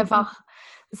 Einfach,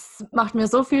 es macht mir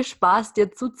so viel Spaß,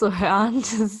 dir zuzuhören.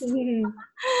 Das ist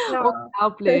Ja.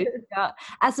 unglaublich. Ja.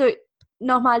 Also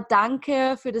nochmal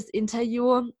danke für das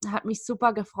Interview. Hat mich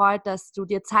super gefreut, dass du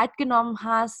dir Zeit genommen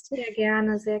hast. Sehr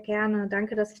gerne, sehr gerne.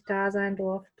 Danke, dass ich da sein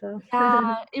durfte.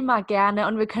 Ja, immer gerne.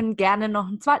 Und wir können gerne noch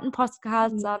einen zweiten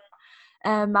Podcast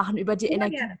dann, machen über die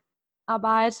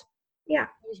Energiearbeit. Ja.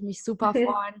 Würde ich mich super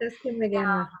freuen. Das können wir gerne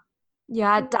machen.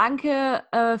 Ja, danke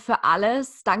für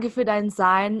alles. Danke für dein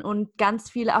Sein und ganz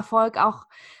viel Erfolg auch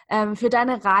für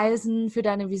deine Reisen, für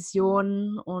deine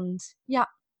Visionen und ja.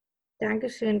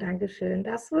 Dankeschön, Dankeschön.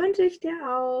 Das wünsche ich dir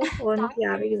auch. Und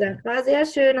ja, wie gesagt, war sehr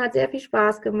schön, hat sehr viel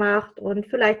Spaß gemacht und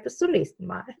vielleicht bis zum nächsten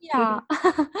Mal. Ja,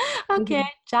 okay,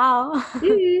 ciao.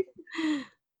 Tschüss.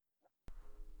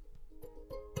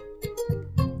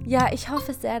 Ja, ich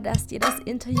hoffe sehr, dass dir das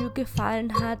Interview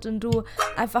gefallen hat und du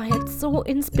einfach jetzt so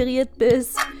inspiriert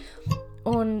bist.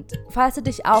 Und falls du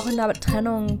dich auch in der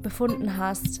Trennung befunden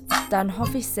hast, dann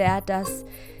hoffe ich sehr, dass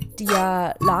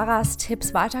dir Laras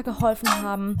Tipps weitergeholfen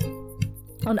haben.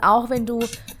 Und auch wenn du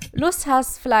Lust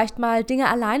hast, vielleicht mal Dinge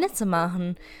alleine zu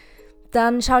machen,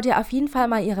 dann schau dir auf jeden Fall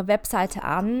mal ihre Webseite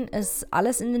an. Ist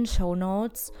alles in den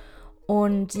Shownotes.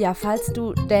 Und ja, falls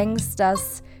du denkst,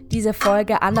 dass diese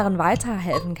Folge anderen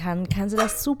weiterhelfen kann, kannst du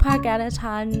das super gerne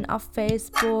teilen auf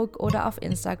Facebook oder auf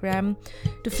Instagram.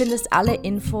 Du findest alle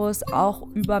Infos auch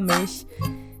über mich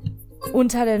in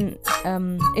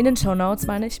den Shownotes,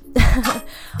 meine ich.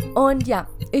 Und ja,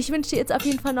 ich wünsche dir jetzt auf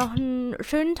jeden Fall noch einen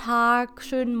schönen Tag,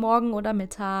 schönen Morgen oder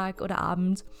Mittag oder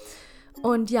Abend.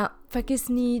 Und ja, vergiss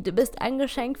nie, du bist ein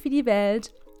Geschenk für die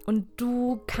Welt und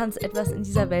du kannst etwas in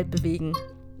dieser Welt bewegen.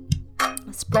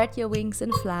 Spread your wings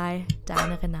and fly,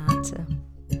 deine Renate.